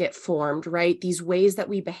personas get formed, right? These ways that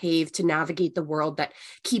we behave to navigate the world that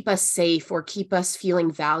keep us safe or keep us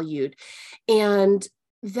feeling valued. And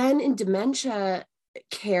then in dementia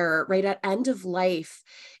care, right, at end of life,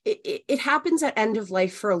 it happens at end of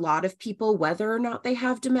life for a lot of people, whether or not they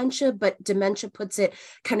have dementia, but dementia puts it,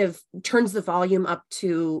 kind of turns the volume up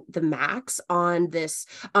to the max on this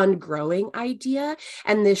ungrowing idea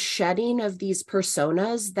and this shedding of these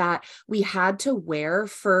personas that we had to wear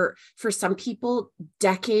for some people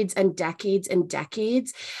decades and decades and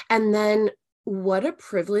decades. And then what a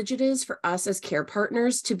privilege it is for us as care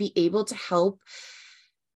partners to be able to help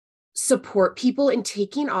support people in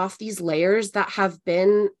taking off these layers that have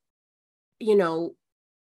been, you know,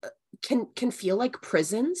 can feel like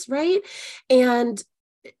prisons, right? And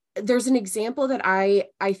there's an example that I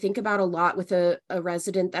think about a lot with a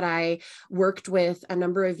resident that I worked with a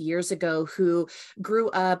number of years ago who grew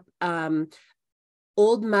up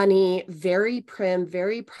old money, very prim,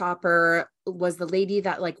 very proper, was the lady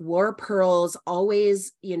that like wore pearls,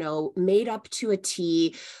 always, you know, made up to a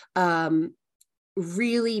T,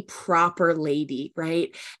 really proper lady,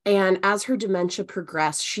 right? And as her dementia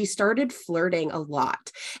progressed, she started flirting a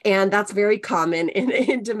lot. And that's very common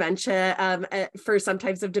in dementia, for some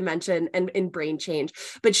types of dementia and in brain change.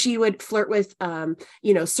 But she would flirt with,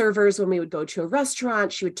 you know, servers when we would go to a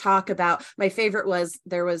restaurant. She would talk about, my favorite was,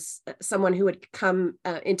 there was someone who would come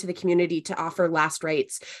into the community to offer last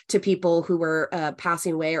rites to people who were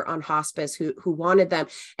passing away or on hospice who wanted them.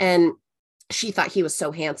 And she thought he was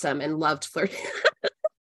so handsome and loved flirting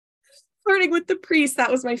with the priest.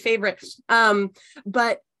 That was my favorite.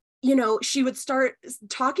 But you know, she would start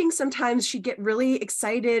talking. Sometimes she'd get really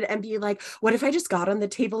excited and be like, what if I just got on the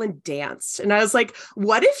table and danced? And I was like,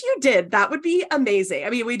 what if you did? That would be amazing. I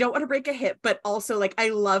mean, we don't want to break a hip, but also like, I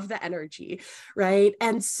love the energy, right?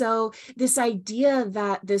 And so this idea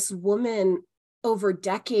that this woman over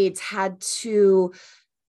decades had to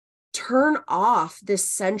turn off this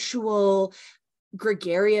sensual,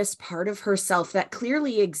 gregarious part of herself that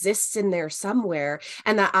clearly exists in there somewhere,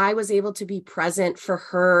 and that I was able to be present for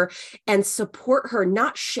her and support her,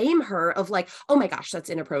 not shame her of like, oh my gosh, that's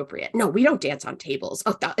inappropriate. No, we don't dance on tables.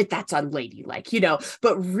 Oh, that's unladylike, you know,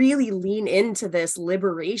 but really lean into this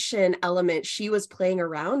liberation element she was playing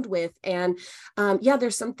around with. And yeah,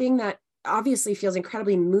 there's something that obviously feels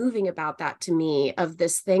incredibly moving about that to me, of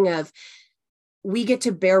this thing of, we get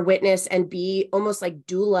to bear witness and be almost like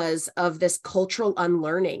doulas of this cultural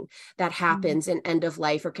unlearning that happens in end of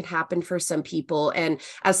life, or can happen for some people. And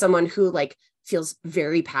as someone who like feels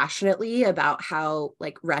very passionately about how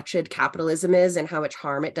like wretched capitalism is and how much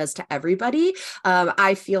harm it does to everybody,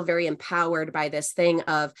 I feel very empowered by this thing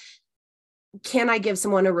of, can I give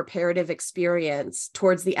someone a reparative experience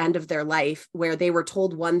towards the end of their life where they were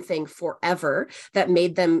told one thing forever that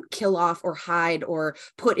made them kill off or hide or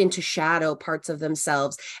put into shadow parts of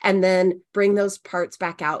themselves, and then bring those parts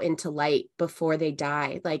back out into light before they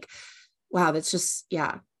die? Like, wow, that's just,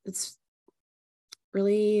 yeah, it's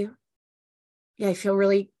really, yeah, I feel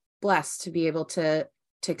really blessed to be able to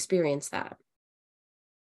experience that.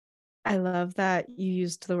 I love that you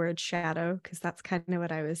used the word shadow, because that's kind of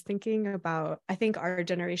what I was thinking about. I think our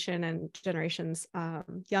generation and generations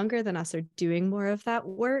younger than us are doing more of that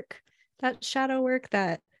work, that shadow work,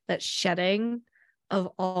 that shedding of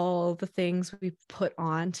all the things we put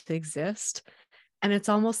on to exist. And it's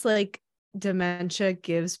almost like dementia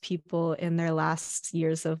gives people in their last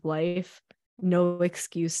years of life no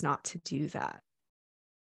excuse not to do that.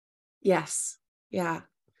 Yes. Yeah.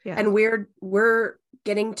 Yeah. And we're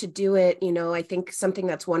getting to do it. I think something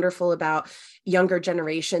that's wonderful about younger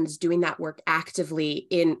generations doing that work actively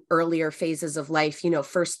in earlier phases of life,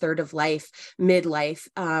 first third of life, midlife,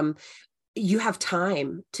 you have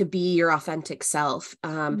time to be your authentic self.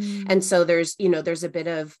 And so there's a bit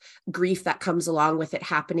of grief that comes along with it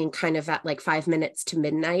happening kind of at like 5 minutes to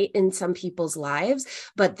midnight in some people's lives.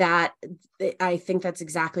 But I think that's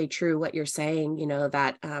exactly true what you're saying,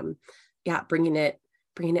 that, bringing it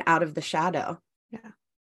out of the shadow. Yeah.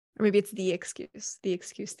 Or maybe it's the excuse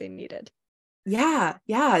they needed. Yeah.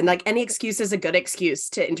 Yeah. And like any excuse is a good excuse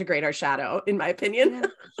to integrate our shadow, in my opinion.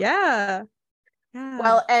 Yeah.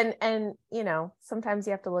 Well, and sometimes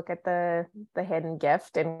you have to look at the hidden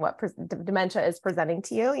gift and what dementia is presenting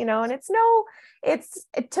to you, and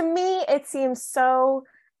to me, it seems so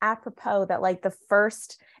apropos that like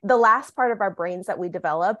the last part of our brains that we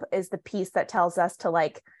develop is the piece that tells us to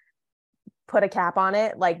like put a cap on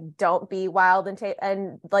it, like don't be wild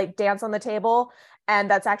and like dance on the table.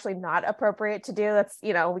 And that's actually not appropriate to do. That's,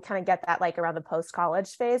 we kind of get that like around the post-college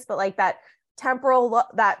phase, but like that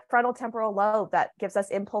frontal temporal lobe that gives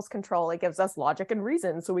us impulse control, it gives us logic and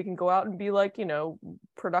reason so we can go out and be like,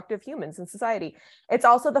 productive humans in society. It's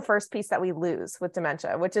also the first piece that we lose with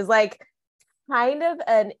dementia, which is like kind of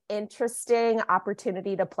an interesting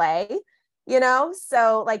opportunity to play,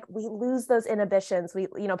 so like we lose those inhibitions.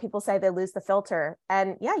 People say they lose the filter,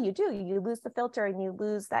 and yeah, you do. You lose the filter and you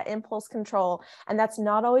lose that impulse control, and that's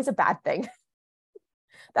not always a bad thing.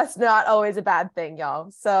 That's not always a bad thing,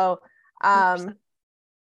 y'all. So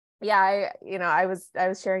yeah, I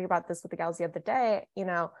was sharing about this with the gals the other day.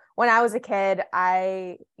 When I was a kid,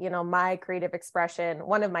 my creative expression,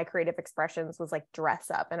 one of my creative expressions was like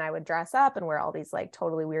dress up, and I would dress up and wear all these like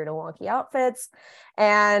totally weird and wonky outfits.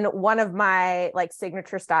 And one of my like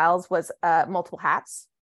signature styles was multiple hats.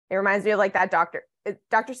 It reminds me of like that Dr.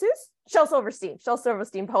 Seuss, Shel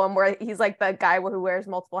Silverstein poem where he's like the guy who wears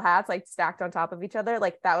multiple hats like stacked on top of each other.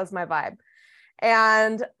 Like that was my vibe.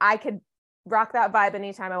 And I could rock that vibe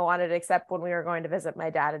anytime I wanted, except when we were going to visit my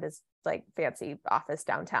dad at his like fancy office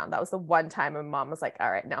downtown. That was the one time my mom was like, all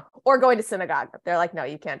right, no. Or going to synagogue. They're like, no,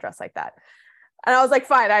 you can't dress like that. And I was like,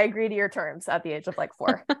 fine, I agree to your terms at the age of like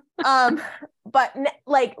 4. But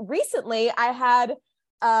like recently I had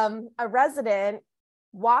a resident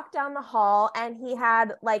walk down the hall and he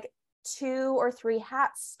had like 2 or 3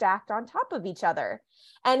 hats stacked on top of each other.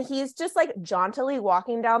 And he's just like jauntily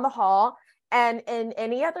walking down the hall. And in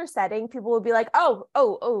any other setting, people would be like,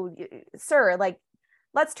 oh, sir, like,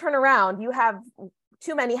 let's turn around. You have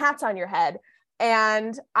too many hats on your head.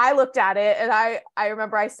 And I looked at it and I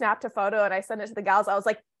remember I snapped a photo and I sent it to the gals. I was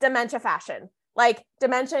like, dementia fashion, like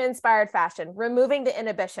dementia inspired fashion, removing the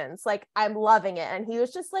inhibitions. Like, I'm loving it. And he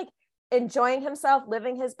was just like enjoying himself,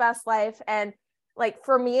 living his best life. And like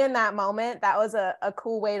for me in that moment, that was a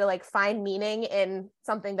cool way to like find meaning in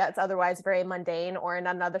something that's otherwise very mundane, or in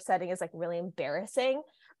another setting is like really embarrassing.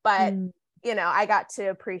 But, I got to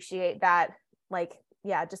appreciate that, like,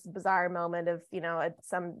 yeah, just a bizarre moment of,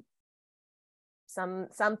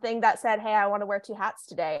 something that said, hey, I want to wear 2 hats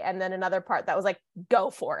today. And then another part that was like, go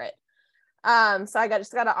for it. So I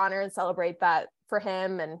just got to honor and celebrate that for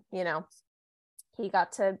him. And, he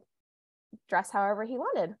got to dress however he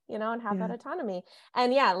wanted, and have that autonomy.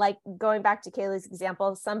 And yeah, like going back to Kaylee's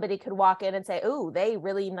example, somebody could walk in and say, ooh, they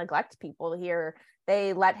really neglect people here.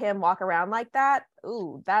 They let him walk around like that.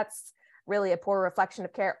 Ooh, that's really a poor reflection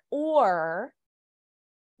of care. Or,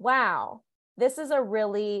 wow, this is a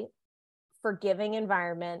really forgiving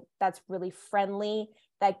environment that's really friendly,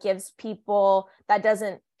 that gives people, that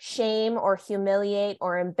doesn't shame or humiliate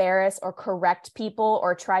or embarrass or correct people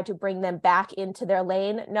or try to bring them back into their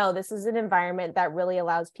lane. No, this is an environment that really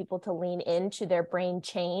allows people to lean into their brain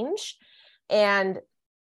change. And,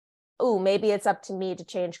 ooh, maybe it's up to me to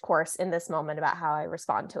change course in this moment about how I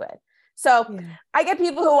respond to it. So I get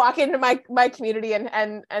people who walk into my community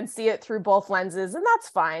and see it through both lenses, and that's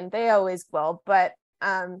fine. They always will. But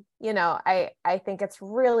I think it's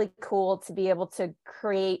really cool to be able to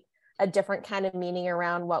create a different kind of meaning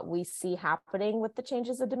around what we see happening with the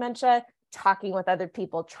changes of dementia, talking with other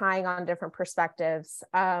people, trying on different perspectives.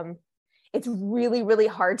 It's really, really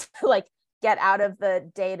hard to like get out of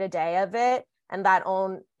the day-to-day of it and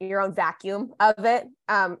your own vacuum of it,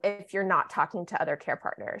 if you're not talking to other care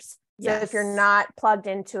partners. So if you're not plugged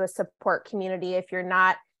into a support community, if you're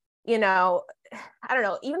not, I don't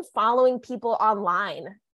know, even following people online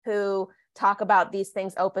who talk about these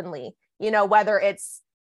things openly, whether it's,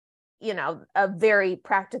 a very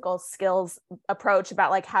practical skills approach about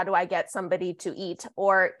like, how do I get somebody to eat,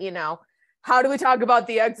 or, how do we talk about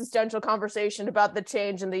the existential conversation about the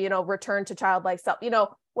change and the, return to childlike self,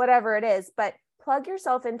 whatever it is, but plug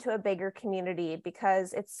yourself into a bigger community,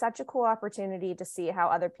 because it's such a cool opportunity to see how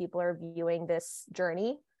other people are viewing this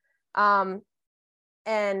journey. And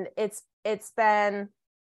it's been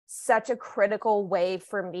such a critical way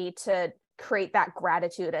for me to create that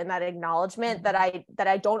gratitude and that acknowledgement that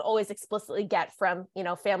I don't always explicitly get from,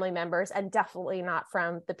 family members, and definitely not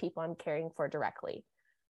from the people I'm caring for directly.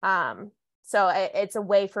 So it's a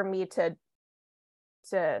way for me to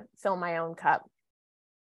fill my own cup.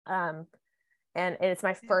 And it's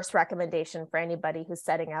my first recommendation for anybody who's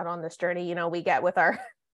setting out on this journey. We get with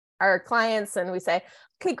our clients and we say,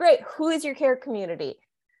 okay, great. Who is your care community?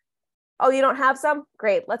 Oh, you don't have some?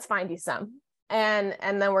 Great. Let's find you some. And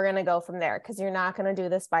then we're going to go from there, because you're not going to do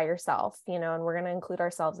this by yourself, and we're going to include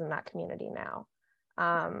ourselves in that community now.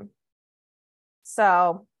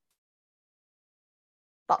 So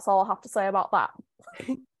that's all I'll have to say about that.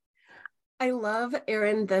 I love,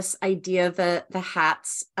 Erin, this idea of the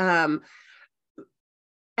hats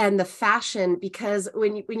and the fashion, because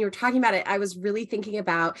when you were talking about it, I was really thinking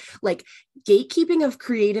about like gatekeeping of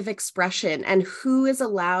creative expression, and who is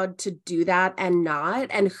allowed to do that and not,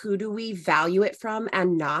 and who do we value it from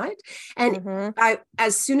and not. And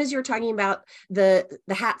as soon as you're talking about the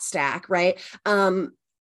hat stack, right?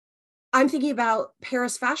 I'm thinking about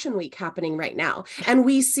Paris Fashion Week happening right now. And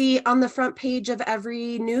we see on the front page of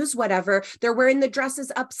every news, whatever, they're wearing the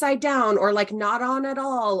dresses upside down, or like not on at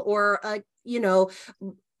all, or,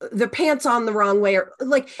 the pants on the wrong way, or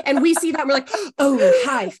like, and we see that and we're like, oh,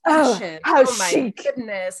 high fashion. How oh my chic.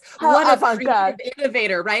 goodness. How what a avant-garde. creative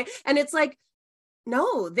innovator, right? And it's like,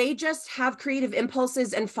 no, they just have creative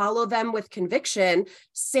impulses and follow them with conviction.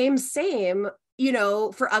 Same,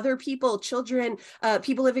 for other people, children,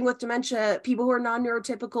 people living with dementia, people who are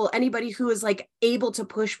non-neurotypical, anybody who is like able to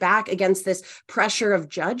push back against this pressure of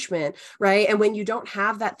judgment, right? And when you don't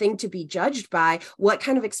have that thing to be judged by, what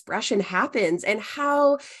kind of expression happens, and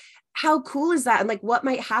how cool is that? And like, what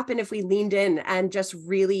might happen if we leaned in and just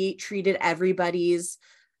really treated everybody's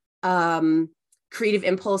creative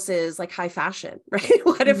impulses like high fashion, right?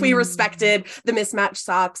 What if we respected the mismatched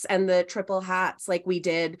socks and the triple hats like we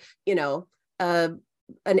did, an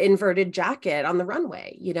inverted jacket on the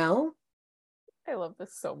runway, I love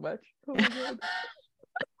this so much. Oh my God.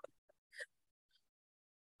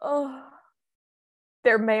 Oh,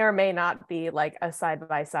 there may or may not be like a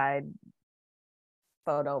side-by-side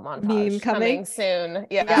photo montage Meme coming soon.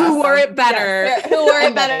 Yeah. Who wore it better? Yes. Who wore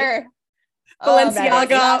it better?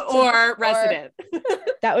 Balenciaga or Resident.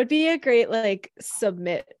 That would be a great like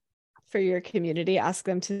submit for your community. Ask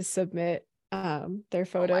them to submit their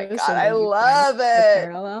photos. Oh my God, I love it.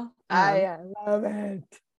 Parallel. I love it.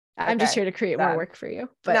 I'm just here to create more work for you.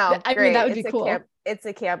 But no, I mean, that would be cool. It's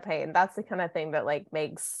a campaign. That's the kind of thing that like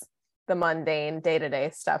makes the mundane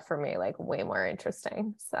day-to-day stuff for me like way more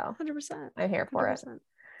interesting. So 100%. I'm here for 100%. it.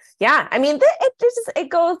 Yeah. I mean, it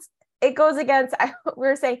goes against, we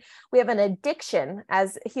were saying we have an addiction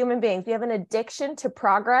as human beings. We have an addiction to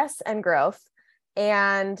progress and growth.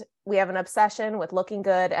 And we have an obsession with looking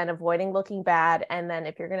good and avoiding looking bad. And then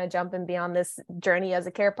if you're going to jump and be on this journey as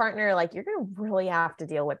a care partner, like you're going to really have to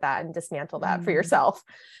deal with that and dismantle that for yourself.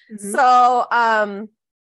 So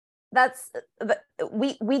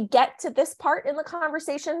we get to this part in the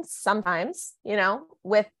conversation sometimes,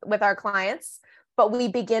 with our clients, but we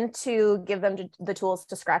begin to give them the tools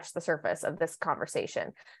to scratch the surface of this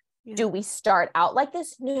conversation. Yeah. Do we start out like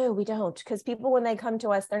this? No, we don't. Because people, when they come to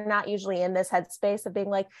us, they're not usually in this headspace of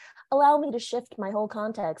being like, allow me to shift my whole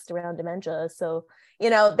context around dementia. So,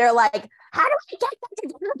 they're like, how do I get them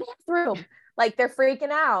to the bathroom? Like they're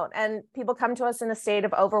freaking out, and people come to us in a state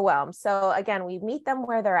of overwhelm. So again, we meet them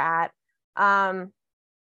where they're at. And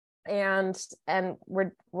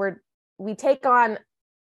we take on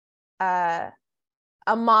a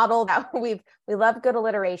model that we love good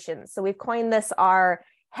alliteration. So we've coined this our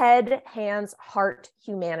head, hands, heart,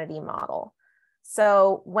 humanity model.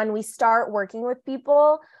 So when we start working with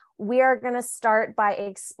people, we are going to start by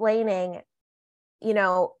explaining,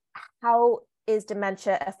 how is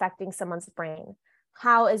dementia affecting someone's brain?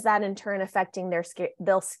 How is that in turn affecting their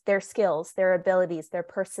skills, their abilities, their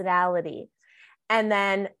personality? And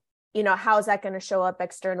then how is that going to show up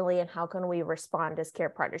externally, and how can we respond as care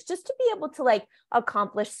partners, just to be able to like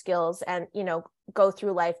accomplish skills and, go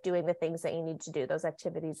through life doing the things that you need to do, those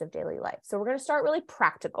activities of daily life. So we're going to start really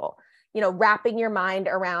practical, wrapping your mind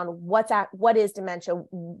around what is dementia,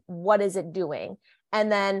 what is it doing,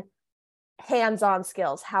 and then hands-on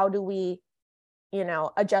skills. How do we,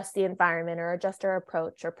 adjust the environment or adjust our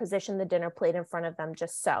approach or position the dinner plate in front of them,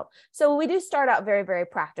 just so we do start out very, very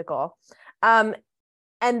practical. And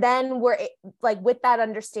then we're like, with that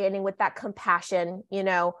understanding, with that compassion,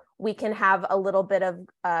 we can have a little bit of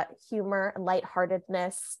humor and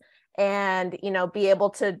lightheartedness, and, be able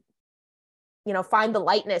to, find the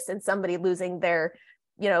lightness in somebody losing their,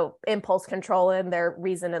 impulse control and their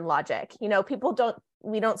reason and logic.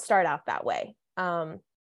 We don't start out that way.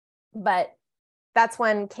 But that's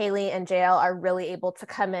when Kaylee and JL are really able to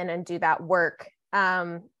come in and do that work,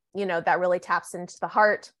 that really taps into the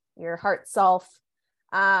heart, your heart self,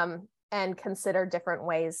 and consider different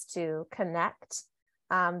ways to connect,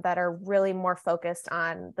 that are really more focused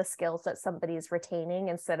on the skills that somebody's retaining,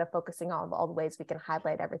 instead of focusing on all the ways we can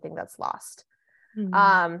highlight everything that's lost.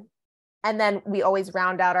 Mm-hmm. And then we always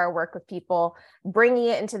round out our work with people, bringing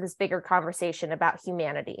it into this bigger conversation about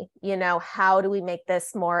humanity. How do we make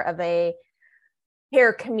this more of a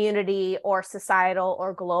care community or societal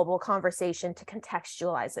or global conversation to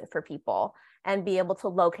contextualize it for people, and be able to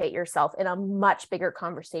locate yourself in a much bigger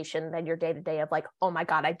conversation than your day-to-day of like, oh my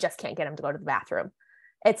God, I just can't get him to go to the bathroom.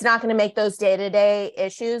 It's not going to make those day-to-day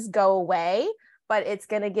issues go away, but it's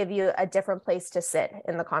going to give you a different place to sit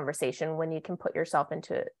in the conversation when you can put yourself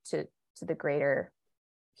into the greater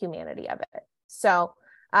humanity of it. So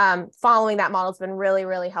following that model has been really,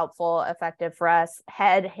 really helpful, effective for us.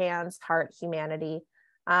 Head, hands, heart, humanity.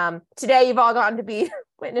 Today, you've all gotten to be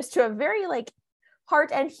witness to a very like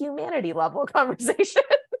heart and humanity level conversation.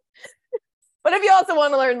 But if you also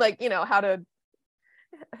want to learn, like, how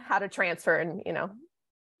to transfer and,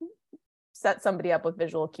 set somebody up with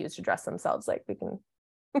visual cues to dress themselves, like, we can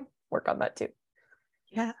work on that too.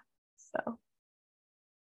 Yeah. So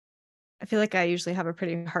I feel like I usually have a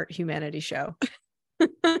pretty heart humanity show.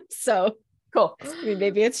 So cool. I mean,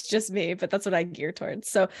 maybe it's just me, but that's what I gear towards.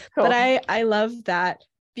 So, cool. But I love that.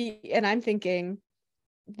 And I'm thinking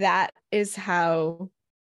that is how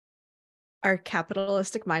our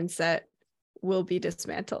capitalistic mindset will be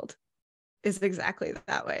dismantled, is exactly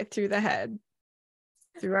that way, through the head,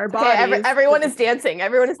 through our bodies. Okay, everyone is dancing.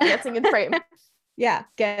 Everyone is dancing in frame. Yeah,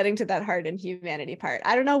 getting to that heart and humanity part.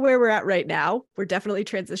 I don't know where we're at right now. We're definitely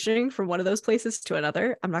transitioning from one of those places to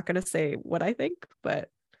another. I'm not going to say what I think, but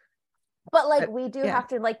like, we do have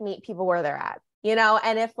to like meet people where they're at,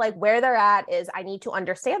 and if like where they're at is, I need to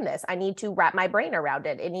understand this, I need to wrap my brain around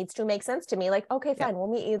it, it needs to make sense to me, like, okay, fine,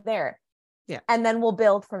 we'll meet you there. Yeah. And then we'll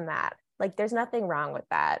build from that. Like, there's nothing wrong with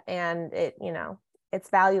that. And it, it's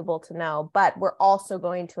valuable to know, but we're also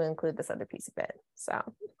going to include this other piece of it.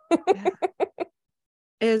 So yeah.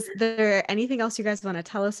 Is there anything else you guys want to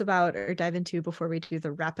tell us about or dive into before we do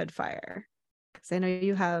the rapid fire? Because I know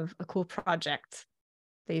you have a cool project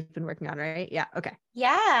that you've been working on, right? Yeah. Okay.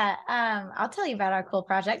 Yeah. I'll tell you about our cool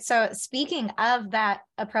project. So speaking of that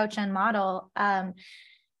approach and model,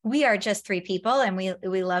 we are just 3 people, and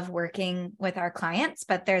we love working with our clients,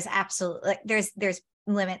 but there's absolutely, there's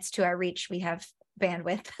limits to our reach. We have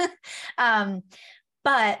bandwidth.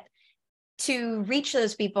 But to reach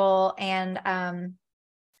those people and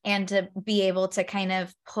to be able to kind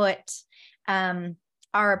of put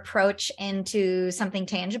our approach into something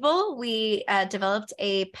tangible, we developed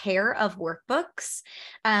a pair of workbooks.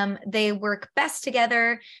 They work best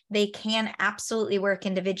together. They can absolutely work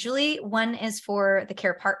individually. One is for the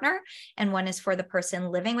care partner, and one is for the person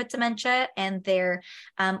living with dementia, and they're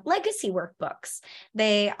legacy workbooks.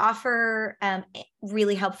 They offer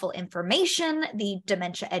really helpful information, the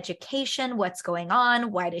dementia education, what's going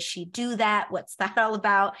on, why does she do that, what's that all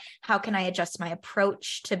about, how can I adjust my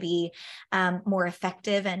approach to be more effective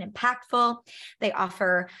and impactful. They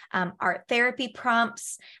offer art therapy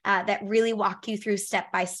prompts that really walk you through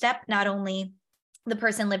step by step, not only the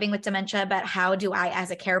person living with dementia, but how do I,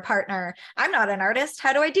 as a care partner, I'm not an artist,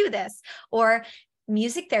 how do I do this? Or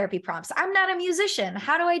music therapy prompts, I'm not a musician,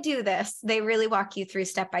 how do I do this? They really walk you through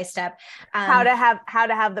step by step. How to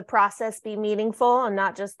have the process be meaningful and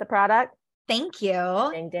not just the product. Thank you.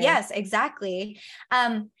 Ding, ding. Yes, exactly.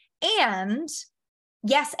 And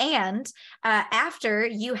after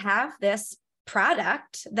you have this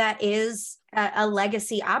product that is a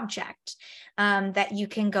legacy object that you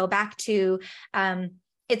can go back to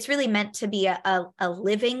it's really meant to be a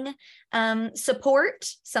living support,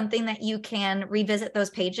 something that you can revisit those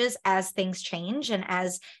pages as things change and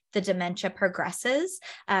as the dementia progresses,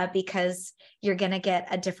 because you're going to get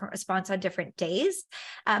a different response on different days.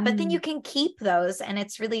 But then you can keep those, and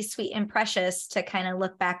it's really sweet and precious to kind of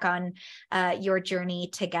look back on your journey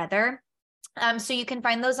together. So you can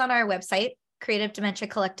find those on our website,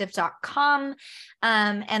 creativedomentiacollective.com.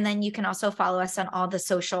 And then you can also follow us on all the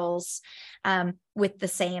socials with the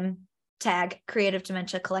same tag,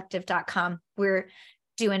 creativedomentiacollective.com. We're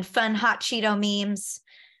doing fun hot Cheeto memes,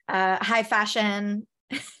 high fashion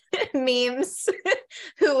memes,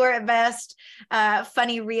 who were at best,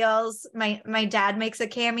 funny reels. My dad makes a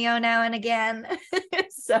cameo now and again.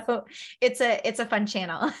 So it's a fun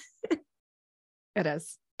channel. It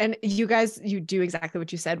is. And you guys, you do exactly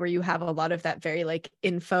what you said, where you have a lot of that very like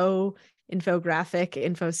infographic,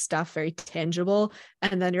 info stuff, very tangible.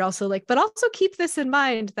 And then you're also like, but also keep this in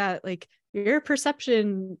mind that like your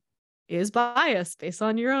perception is biased based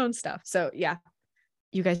on your own stuff. So yeah,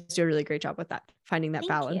 you guys do a really great job with that, finding that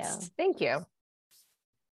balance. Thank you.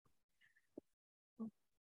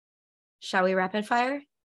 Shall we rapid fire?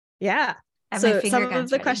 Yeah. So some of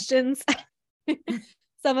the questions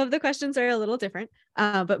some of the questions are a little different,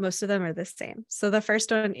 but most of them are the same. So the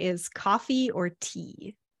first one is coffee or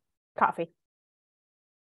tea? Coffee.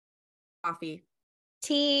 Coffee.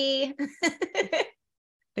 Tea. I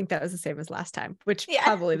think that was the same as last time, which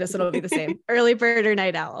probably this one will be the same. Early bird or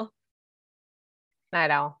night owl?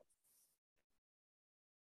 Night owl.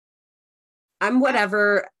 I'm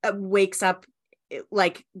whatever wakes up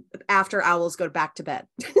like after owls go back to bed.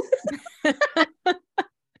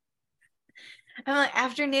 I'm like,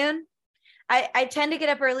 afternoon. I tend to get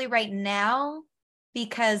up early right now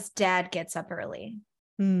because dad gets up early.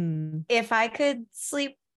 If I could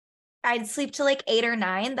sleep, I'd sleep till like 8 or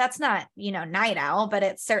 9. That's not, night owl, but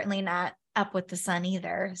it's certainly not up with the sun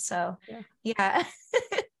either. So yeah.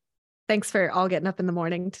 Thanks for all getting up in the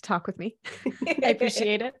morning to talk with me. I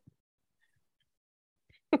appreciate it.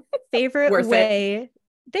 Favorite Worth way.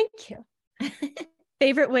 Thank you.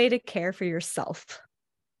 Favorite way to care for yourself?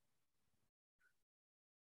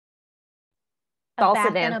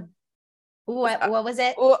 Salsa dance. What was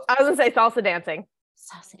it? Well, I was gonna say salsa dancing.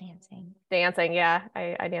 Salsa dancing. Dancing, yeah.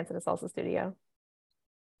 I dance in a salsa studio.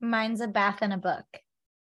 Mine's a bath and a book.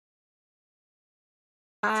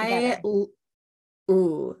 I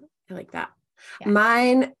like that. Yeah.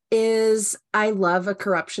 Mine is I love a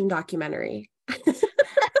corruption documentary.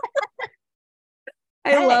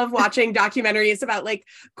 I love watching documentaries about like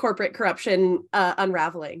corporate corruption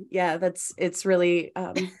unraveling. Yeah, it's really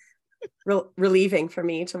relieving for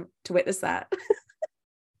me to witness that.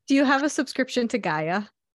 Do you have a subscription to Gaia?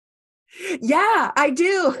 Yeah, I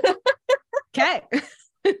do. Okay.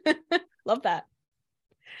 Love that.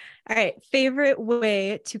 All right. Favorite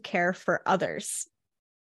way to care for others?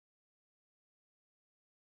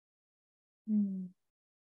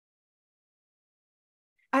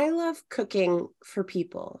 I love cooking for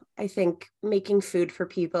people. I think making food for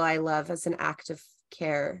people I love as an act of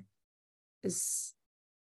care is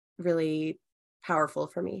really powerful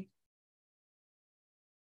for me.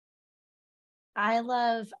 I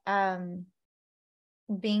love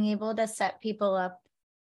being able to set people up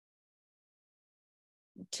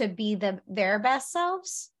to be their best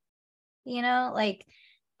selves. Like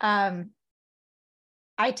I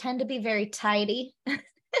tend to be very tidy.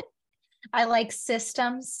 I like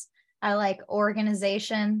systems. I like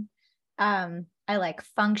organization. I like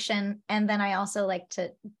function. And then I also like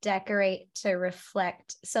to decorate to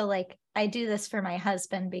reflect. So like I do this for my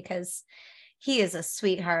husband because he is a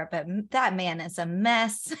sweetheart, but that man is a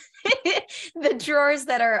mess. The drawers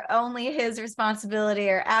that are only his responsibility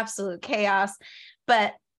are absolute chaos,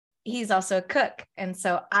 but he's also a cook. And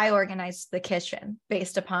so I organize the kitchen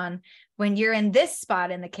based upon when you're in this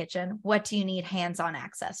spot in the kitchen, what do you need hands-on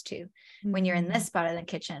access to? When you're in this spot in the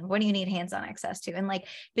kitchen, what do you need hands-on access to? And like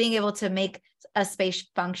being able to make a space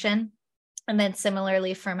function. And then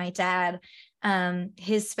similarly for my dad,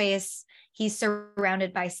 his space, he's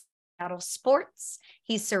surrounded by sports.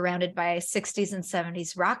 He's surrounded by 60s and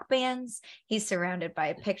 70s rock bands. He's surrounded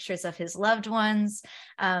by pictures of his loved ones.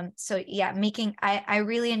 So yeah, I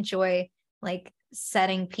really enjoy like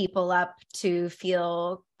setting people up to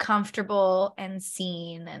feel comfortable and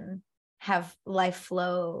seen and have life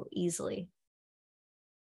flow easily.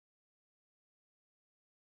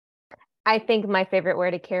 I think my favorite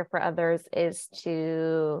way to care for others is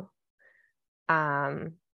to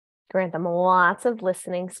grant them lots of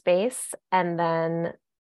listening space and then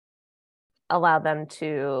allow them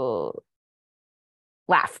to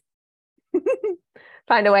laugh.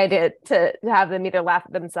 find a way to have them either laugh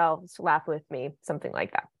at themselves, laugh with me, something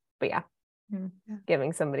like that. But yeah,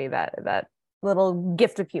 giving somebody that little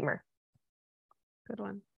gift of humor. Good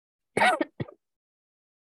one.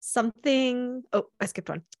 Something. Oh, I skipped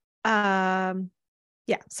one.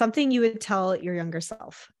 Yeah, something you would tell your younger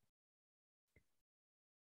self.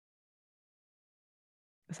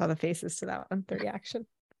 I saw the faces to that one, the reaction.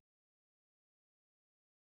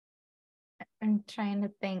 I'm trying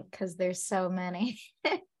to think because there's so many.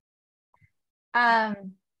 I'd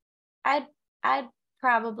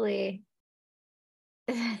probably,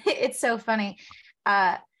 it's so funny.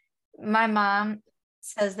 My mom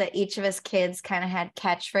says that each of us kids kind of had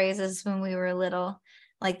catchphrases when we were little.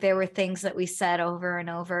 Like there were things that we said over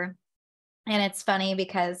and over. And it's funny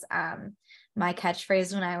because my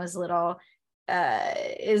catchphrase when I was little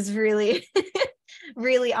is really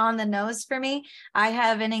really on the nose for me. I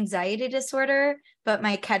have an anxiety disorder, but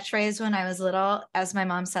my catchphrase when I was little, as my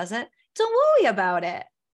mom says it, don't worry about it.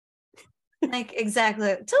 Like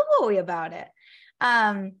exactly, don't worry about it.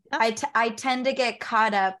 I tend to get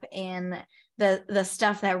caught up in the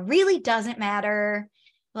stuff that really doesn't matter.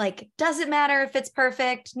 Like, does it matter if it's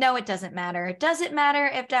perfect? No, it doesn't matter. Does it matter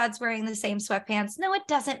if dad's wearing the same sweatpants? No, it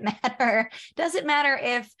doesn't matter. Does it matter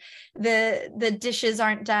if the dishes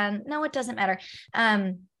aren't done? No, it doesn't matter.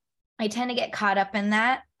 I tend to get caught up in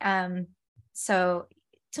that. So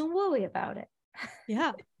don't worry about it.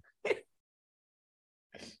 Yeah.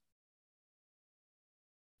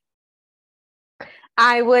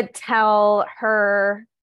 I would tell her,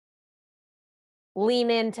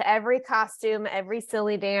 lean into every costume, every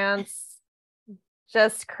silly dance.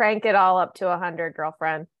 Just crank it all up to 100,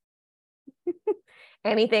 girlfriend.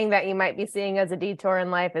 Anything that you might be seeing as a detour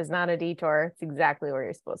in life is not a detour. It's exactly where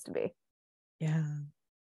you're supposed to be. Yeah.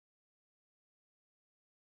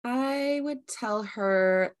 I would tell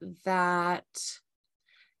her that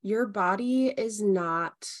your body is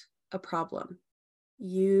not a problem.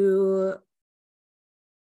 You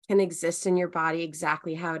can exist in your body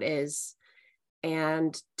exactly how it is,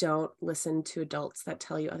 and don't listen to adults that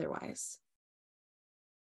tell you otherwise.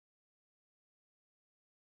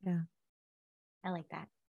 Yeah. I like that.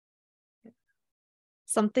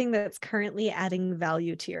 Something that's currently adding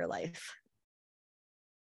value to your life.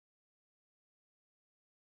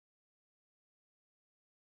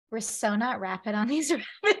 We're so not rapid on these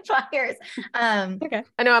rapid fires. Okay.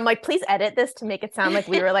 I know, I'm like, please edit this to make it sound like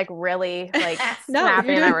we were like really like No, snappy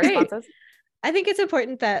you're in our doing great. responses. I think it's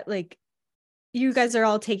important that like you guys are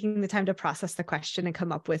all taking the time to process the question and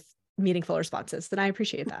come up with meaningful responses. And I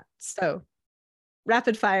appreciate that. So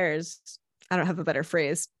rapid fires. I don't have a better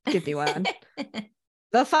phrase. Give me one.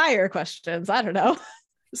 The fire questions. I don't know.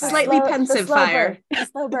 Slightly pensive fire. The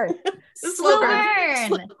slow burn. Slow burn.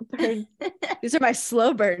 Slow burn. These are my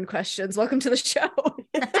slow burn questions. Welcome to the show.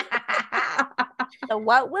 So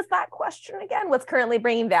what was that question again? What's currently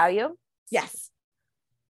bringing value? Yes.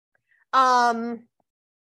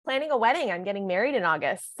 Planning a wedding. I'm getting married in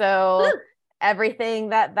August. So everything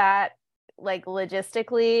that like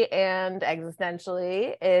logistically and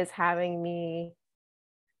existentially is having me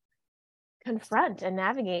confront and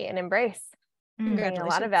navigate and embrace. Bringing a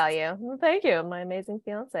lot of value. Well, thank you. My amazing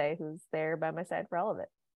fiance who's there by my side for all of it.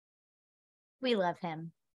 We love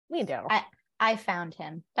him. We do. I found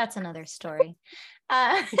him. That's another story.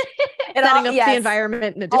 Setting up the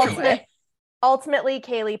environment in a different way. Ultimately,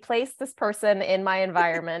 Kaylee placed this person in my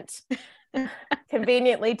environment,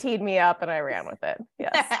 conveniently teed me up, and I ran with it.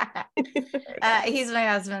 Yes. He's my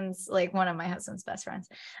husband's, like one of my husband's best friends.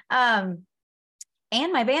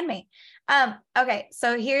 And my bandmate. Okay,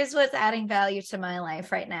 so here's what's adding value to my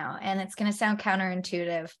life right now. And it's going to sound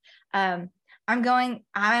counterintuitive. I'm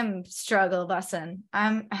struggle bussing.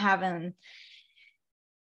 I'm having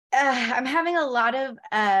a lot of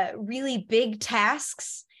really big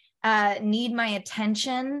tasks need my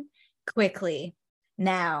attention quickly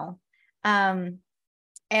now. And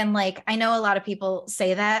like, I know a lot of people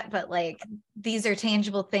say that, but like, these are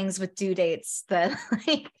tangible things with due dates that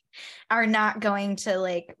like are not going to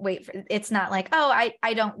like wait for. It's not like, oh,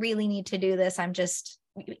 I don't really need to do this. I'm just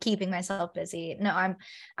keeping myself busy. No,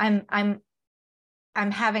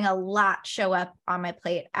 I'm having a lot show up on my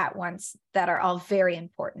plate at once that are all very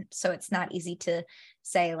important. So it's not easy to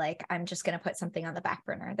say like, I'm just going to put something on the back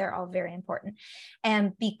burner. They're all very important.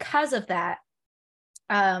 And because of that,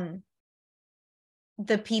 the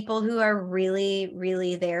people who are really,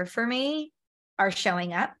 really there for me are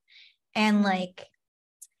showing up. And like,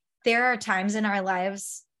 there are times in our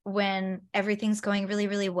lives when everything's going really,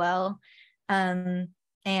 really well. And,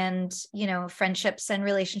 you know, friendships and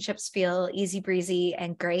relationships feel easy breezy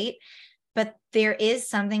and great. But there is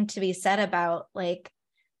something to be said about like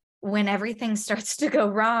when everything starts to go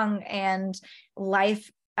wrong and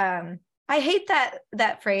life, I hate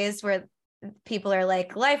that phrase where people are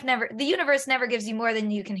like, the universe never gives you more than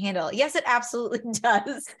you can handle. Yes, it absolutely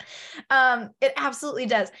does. It absolutely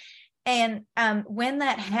does. And when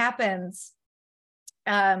that happens,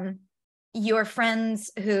 your friends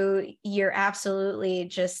who you're absolutely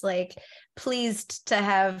just like pleased to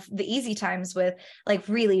have the easy times with, like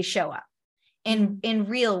really show up in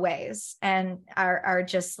real ways, and are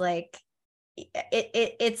just like,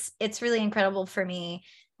 it's really incredible for me,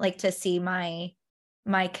 like to see my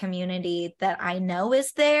community that I know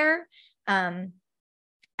is there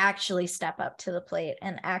actually step up to the plate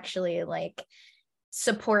and actually like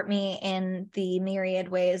support me in the myriad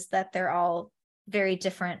ways that they're all very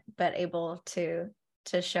different, but able to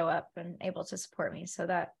show up and able to support me. So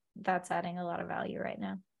that's adding a lot of value right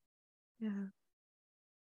now. Yeah.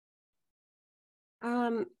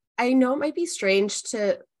 I know it might be strange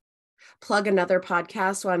to plug another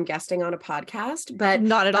podcast while I'm guesting on a podcast, but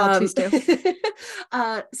not at all. Please do.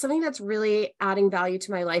 Something that's really adding value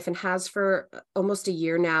to my life and has for almost a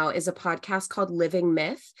year now is a podcast called Living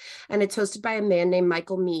Myth. And it's hosted by a man named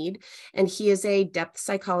Michael Mead. And he is a depth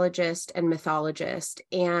psychologist and mythologist.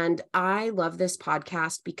 And I love this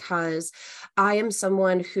podcast because I am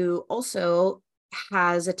someone who also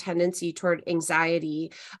has a tendency toward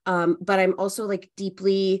anxiety. But I'm also like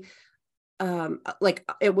deeply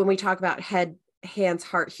when we talk about head, hands,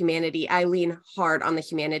 heart, humanity, I lean hard on the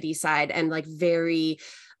humanity side and like very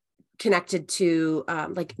connected to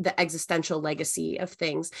like the existential legacy of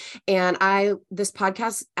things. And this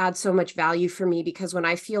podcast adds so much value for me because when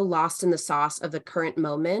I feel lost in the sauce of the current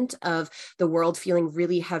moment of the world feeling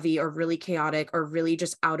really heavy or really chaotic or really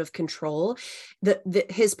just out of control,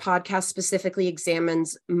 his podcast specifically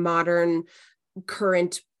examines modern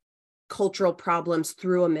current cultural problems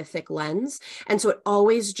through a mythic lens. And so it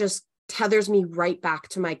always just tethers me right back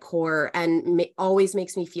to my core and always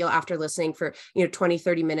makes me feel, after listening for 20,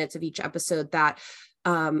 30 minutes of each episode, that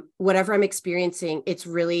whatever I'm experiencing, it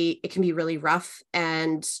can be really rough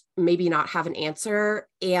and maybe not have an answer.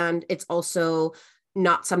 And it's also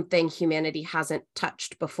not something humanity hasn't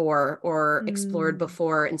touched before or explored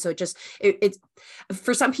before. And so it's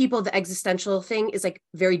for some people, the existential thing is like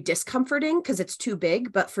very discomforting because it's too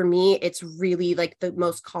big. But for me, it's really like the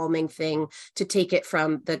most calming thing to take it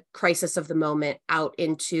from the crisis of the moment out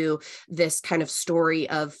into this kind of story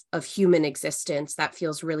of human existence that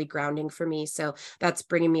feels really grounding for me. So that's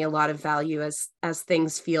bringing me a lot of value as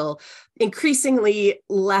things feel increasingly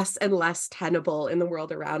less and less tenable in the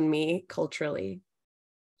world around me culturally.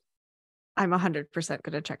 I'm 100%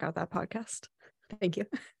 going to check out that podcast. Thank you.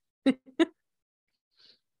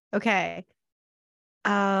 Okay.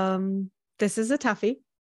 This is a toughie,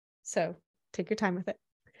 so take your time with it.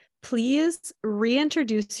 Please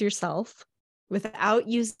reintroduce yourself without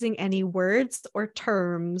using any words or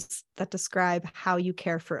terms that describe how you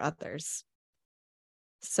care for others.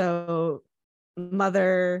 So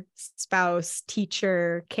mother, spouse,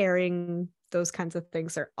 teacher, caring, those kinds of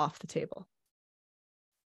things are off the table.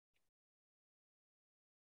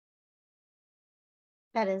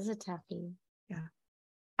 That is a toughie. Yeah.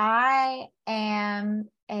 I am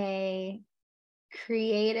a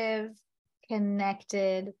creative,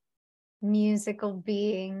 connected, musical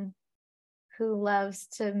being who loves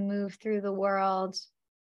to move through the world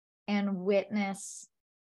and witness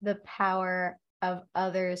the power of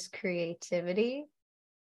others' creativity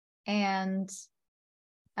and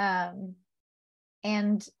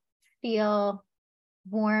feel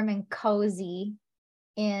warm and cozy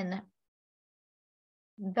in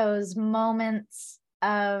those moments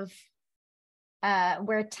of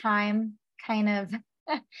where time kind of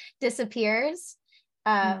disappears,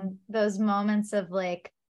 those moments of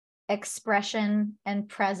like expression and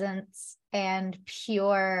presence and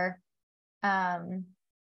pure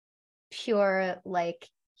like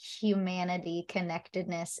humanity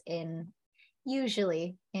connectedness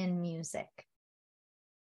usually in music.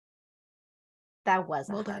 That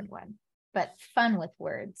was a hard one, but fun with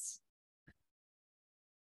words.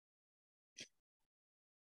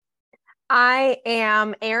 I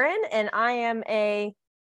am Erin, and I am a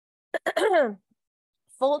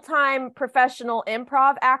full-time professional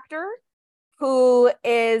improv actor who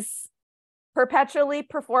is perpetually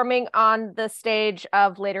performing on the stage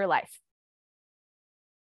of later life.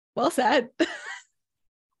 Well said.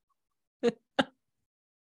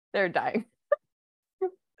 They're dying.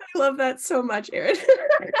 I love that so much, Erin.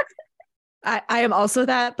 I am also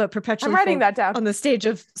that, but perpetually I'm writing that down on the stage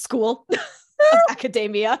of school, of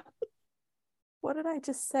academia. What did I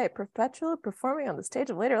just say? Perpetually performing on the stage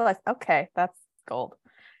of later life. Okay, that's gold.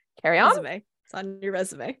 Carry on. Resume. It's on your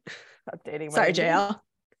resume. Updating. my Sorry, Indeed. JL.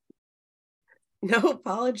 No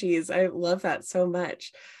apologies. I love that so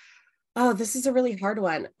much. Oh, this is a really hard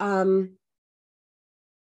one. I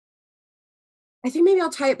think maybe I'll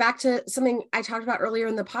tie it back to something I talked about earlier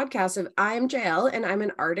in the podcast of I'm JL and I'm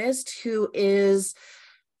an artist who is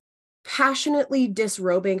passionately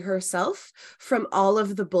disrobing herself from all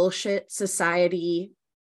of the bullshit society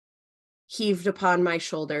heaved upon my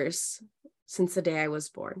shoulders since the day I was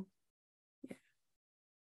born. Yeah.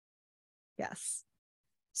 Yes.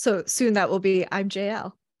 So soon that will be I'm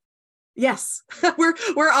JL. Yes,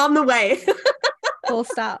 we're on the way. Full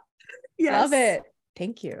stop. Yes. Love it.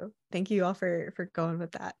 Thank you. Thank you all for going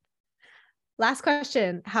with that. Last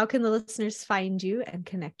question. How can the listeners find you and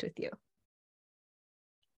connect with you?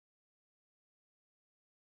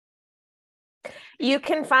 You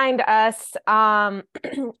can find us on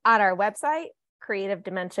our website,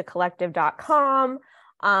 creativedementiacollective.com.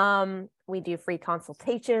 We do free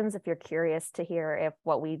consultations if you're curious to hear if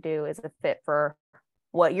what we do is a fit for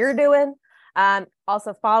what you're doing.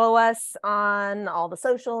 Also follow us on all the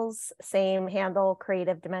socials, same handle,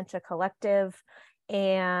 Creative Dementia Collective.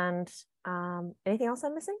 And anything else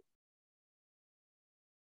I'm missing?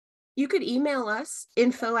 You could email us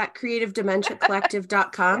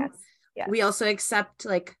info@creativedementiacollective.com. Yes. Yes. We also accept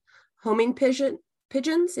like homing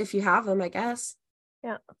pigeons if you have them, I guess.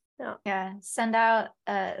 Yeah. Send out,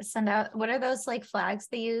 what are those like flags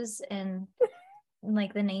they use in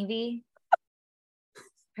like the Navy?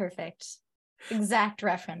 Perfect. Exact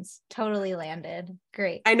reference. Totally landed.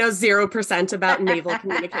 Great. I know 0% about naval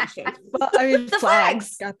communication. Well, I mean, The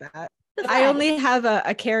flags. flags. Got that. The I flags. only have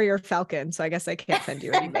a carrier Falcon, so I guess I can't send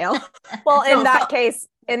you an email. Well, in No, that case,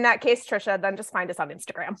 Trisha, then just find us on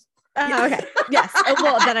Instagram. Okay. Yes. Oh,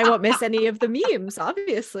 well, then I won't miss any of the memes,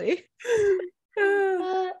 obviously.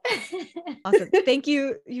 Awesome. Thank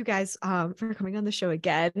you, you guys, for coming on the show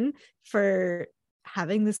again, for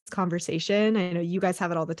having this conversation. I know you guys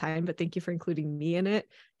have it all the time, but thank you for including me in it,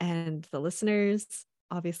 and the listeners.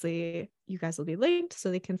 Obviously, you guys will be linked so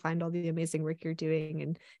they can find all the amazing work you're doing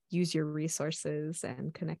and use your resources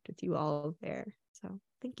and connect with you all there. So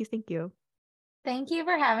thank you. Thank you. Thank you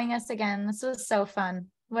for having us again. This was so fun.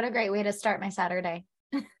 What a great way to start my Saturday.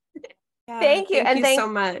 Thank you. Thank And you so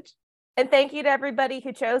much. And thank you to everybody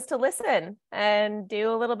who chose to listen and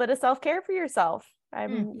do a little bit of self-care for yourself.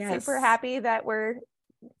 I'm Yes. super happy that we're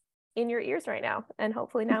in your ears right now and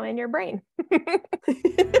hopefully now in your brain.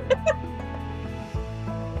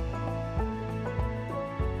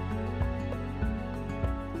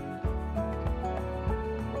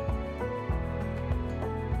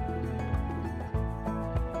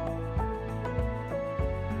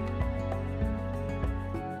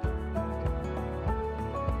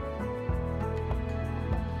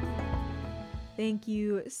 Thank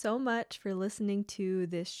you so much for listening to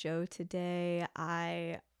this show today.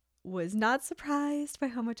 I was not surprised by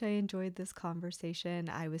how much I enjoyed this conversation.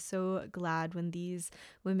 I was so glad when these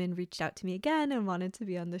women reached out to me again and wanted to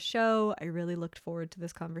be on the show. I really looked forward to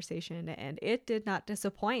this conversation and it did not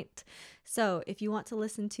disappoint. So if you want to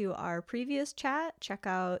listen to our previous chat, check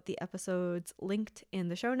out the episodes linked in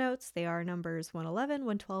the show notes. They are numbers 111,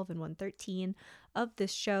 112, and 113 of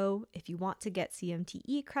this show. If you want to get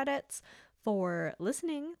CMTE credits for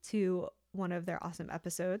listening to one of their awesome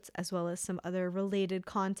episodes, as well as some other related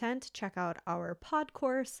content, check out our pod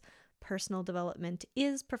course, Personal Development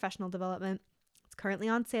is Professional Development. It's currently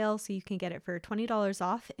on sale, so you can get it for $20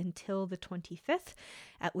 off until the 25th,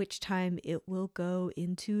 at which time it will go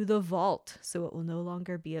into the vault. So it will no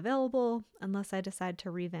longer be available unless I decide to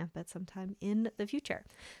revamp it sometime in the future.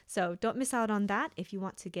 So don't miss out on that if you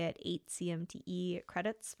want to get 8 CMTE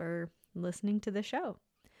credits for listening to the show.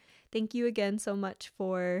 Thank you again so much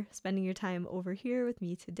for spending your time over here with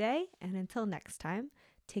me today. And until next time,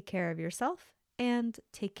 take care of yourself and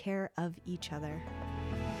take care of each other.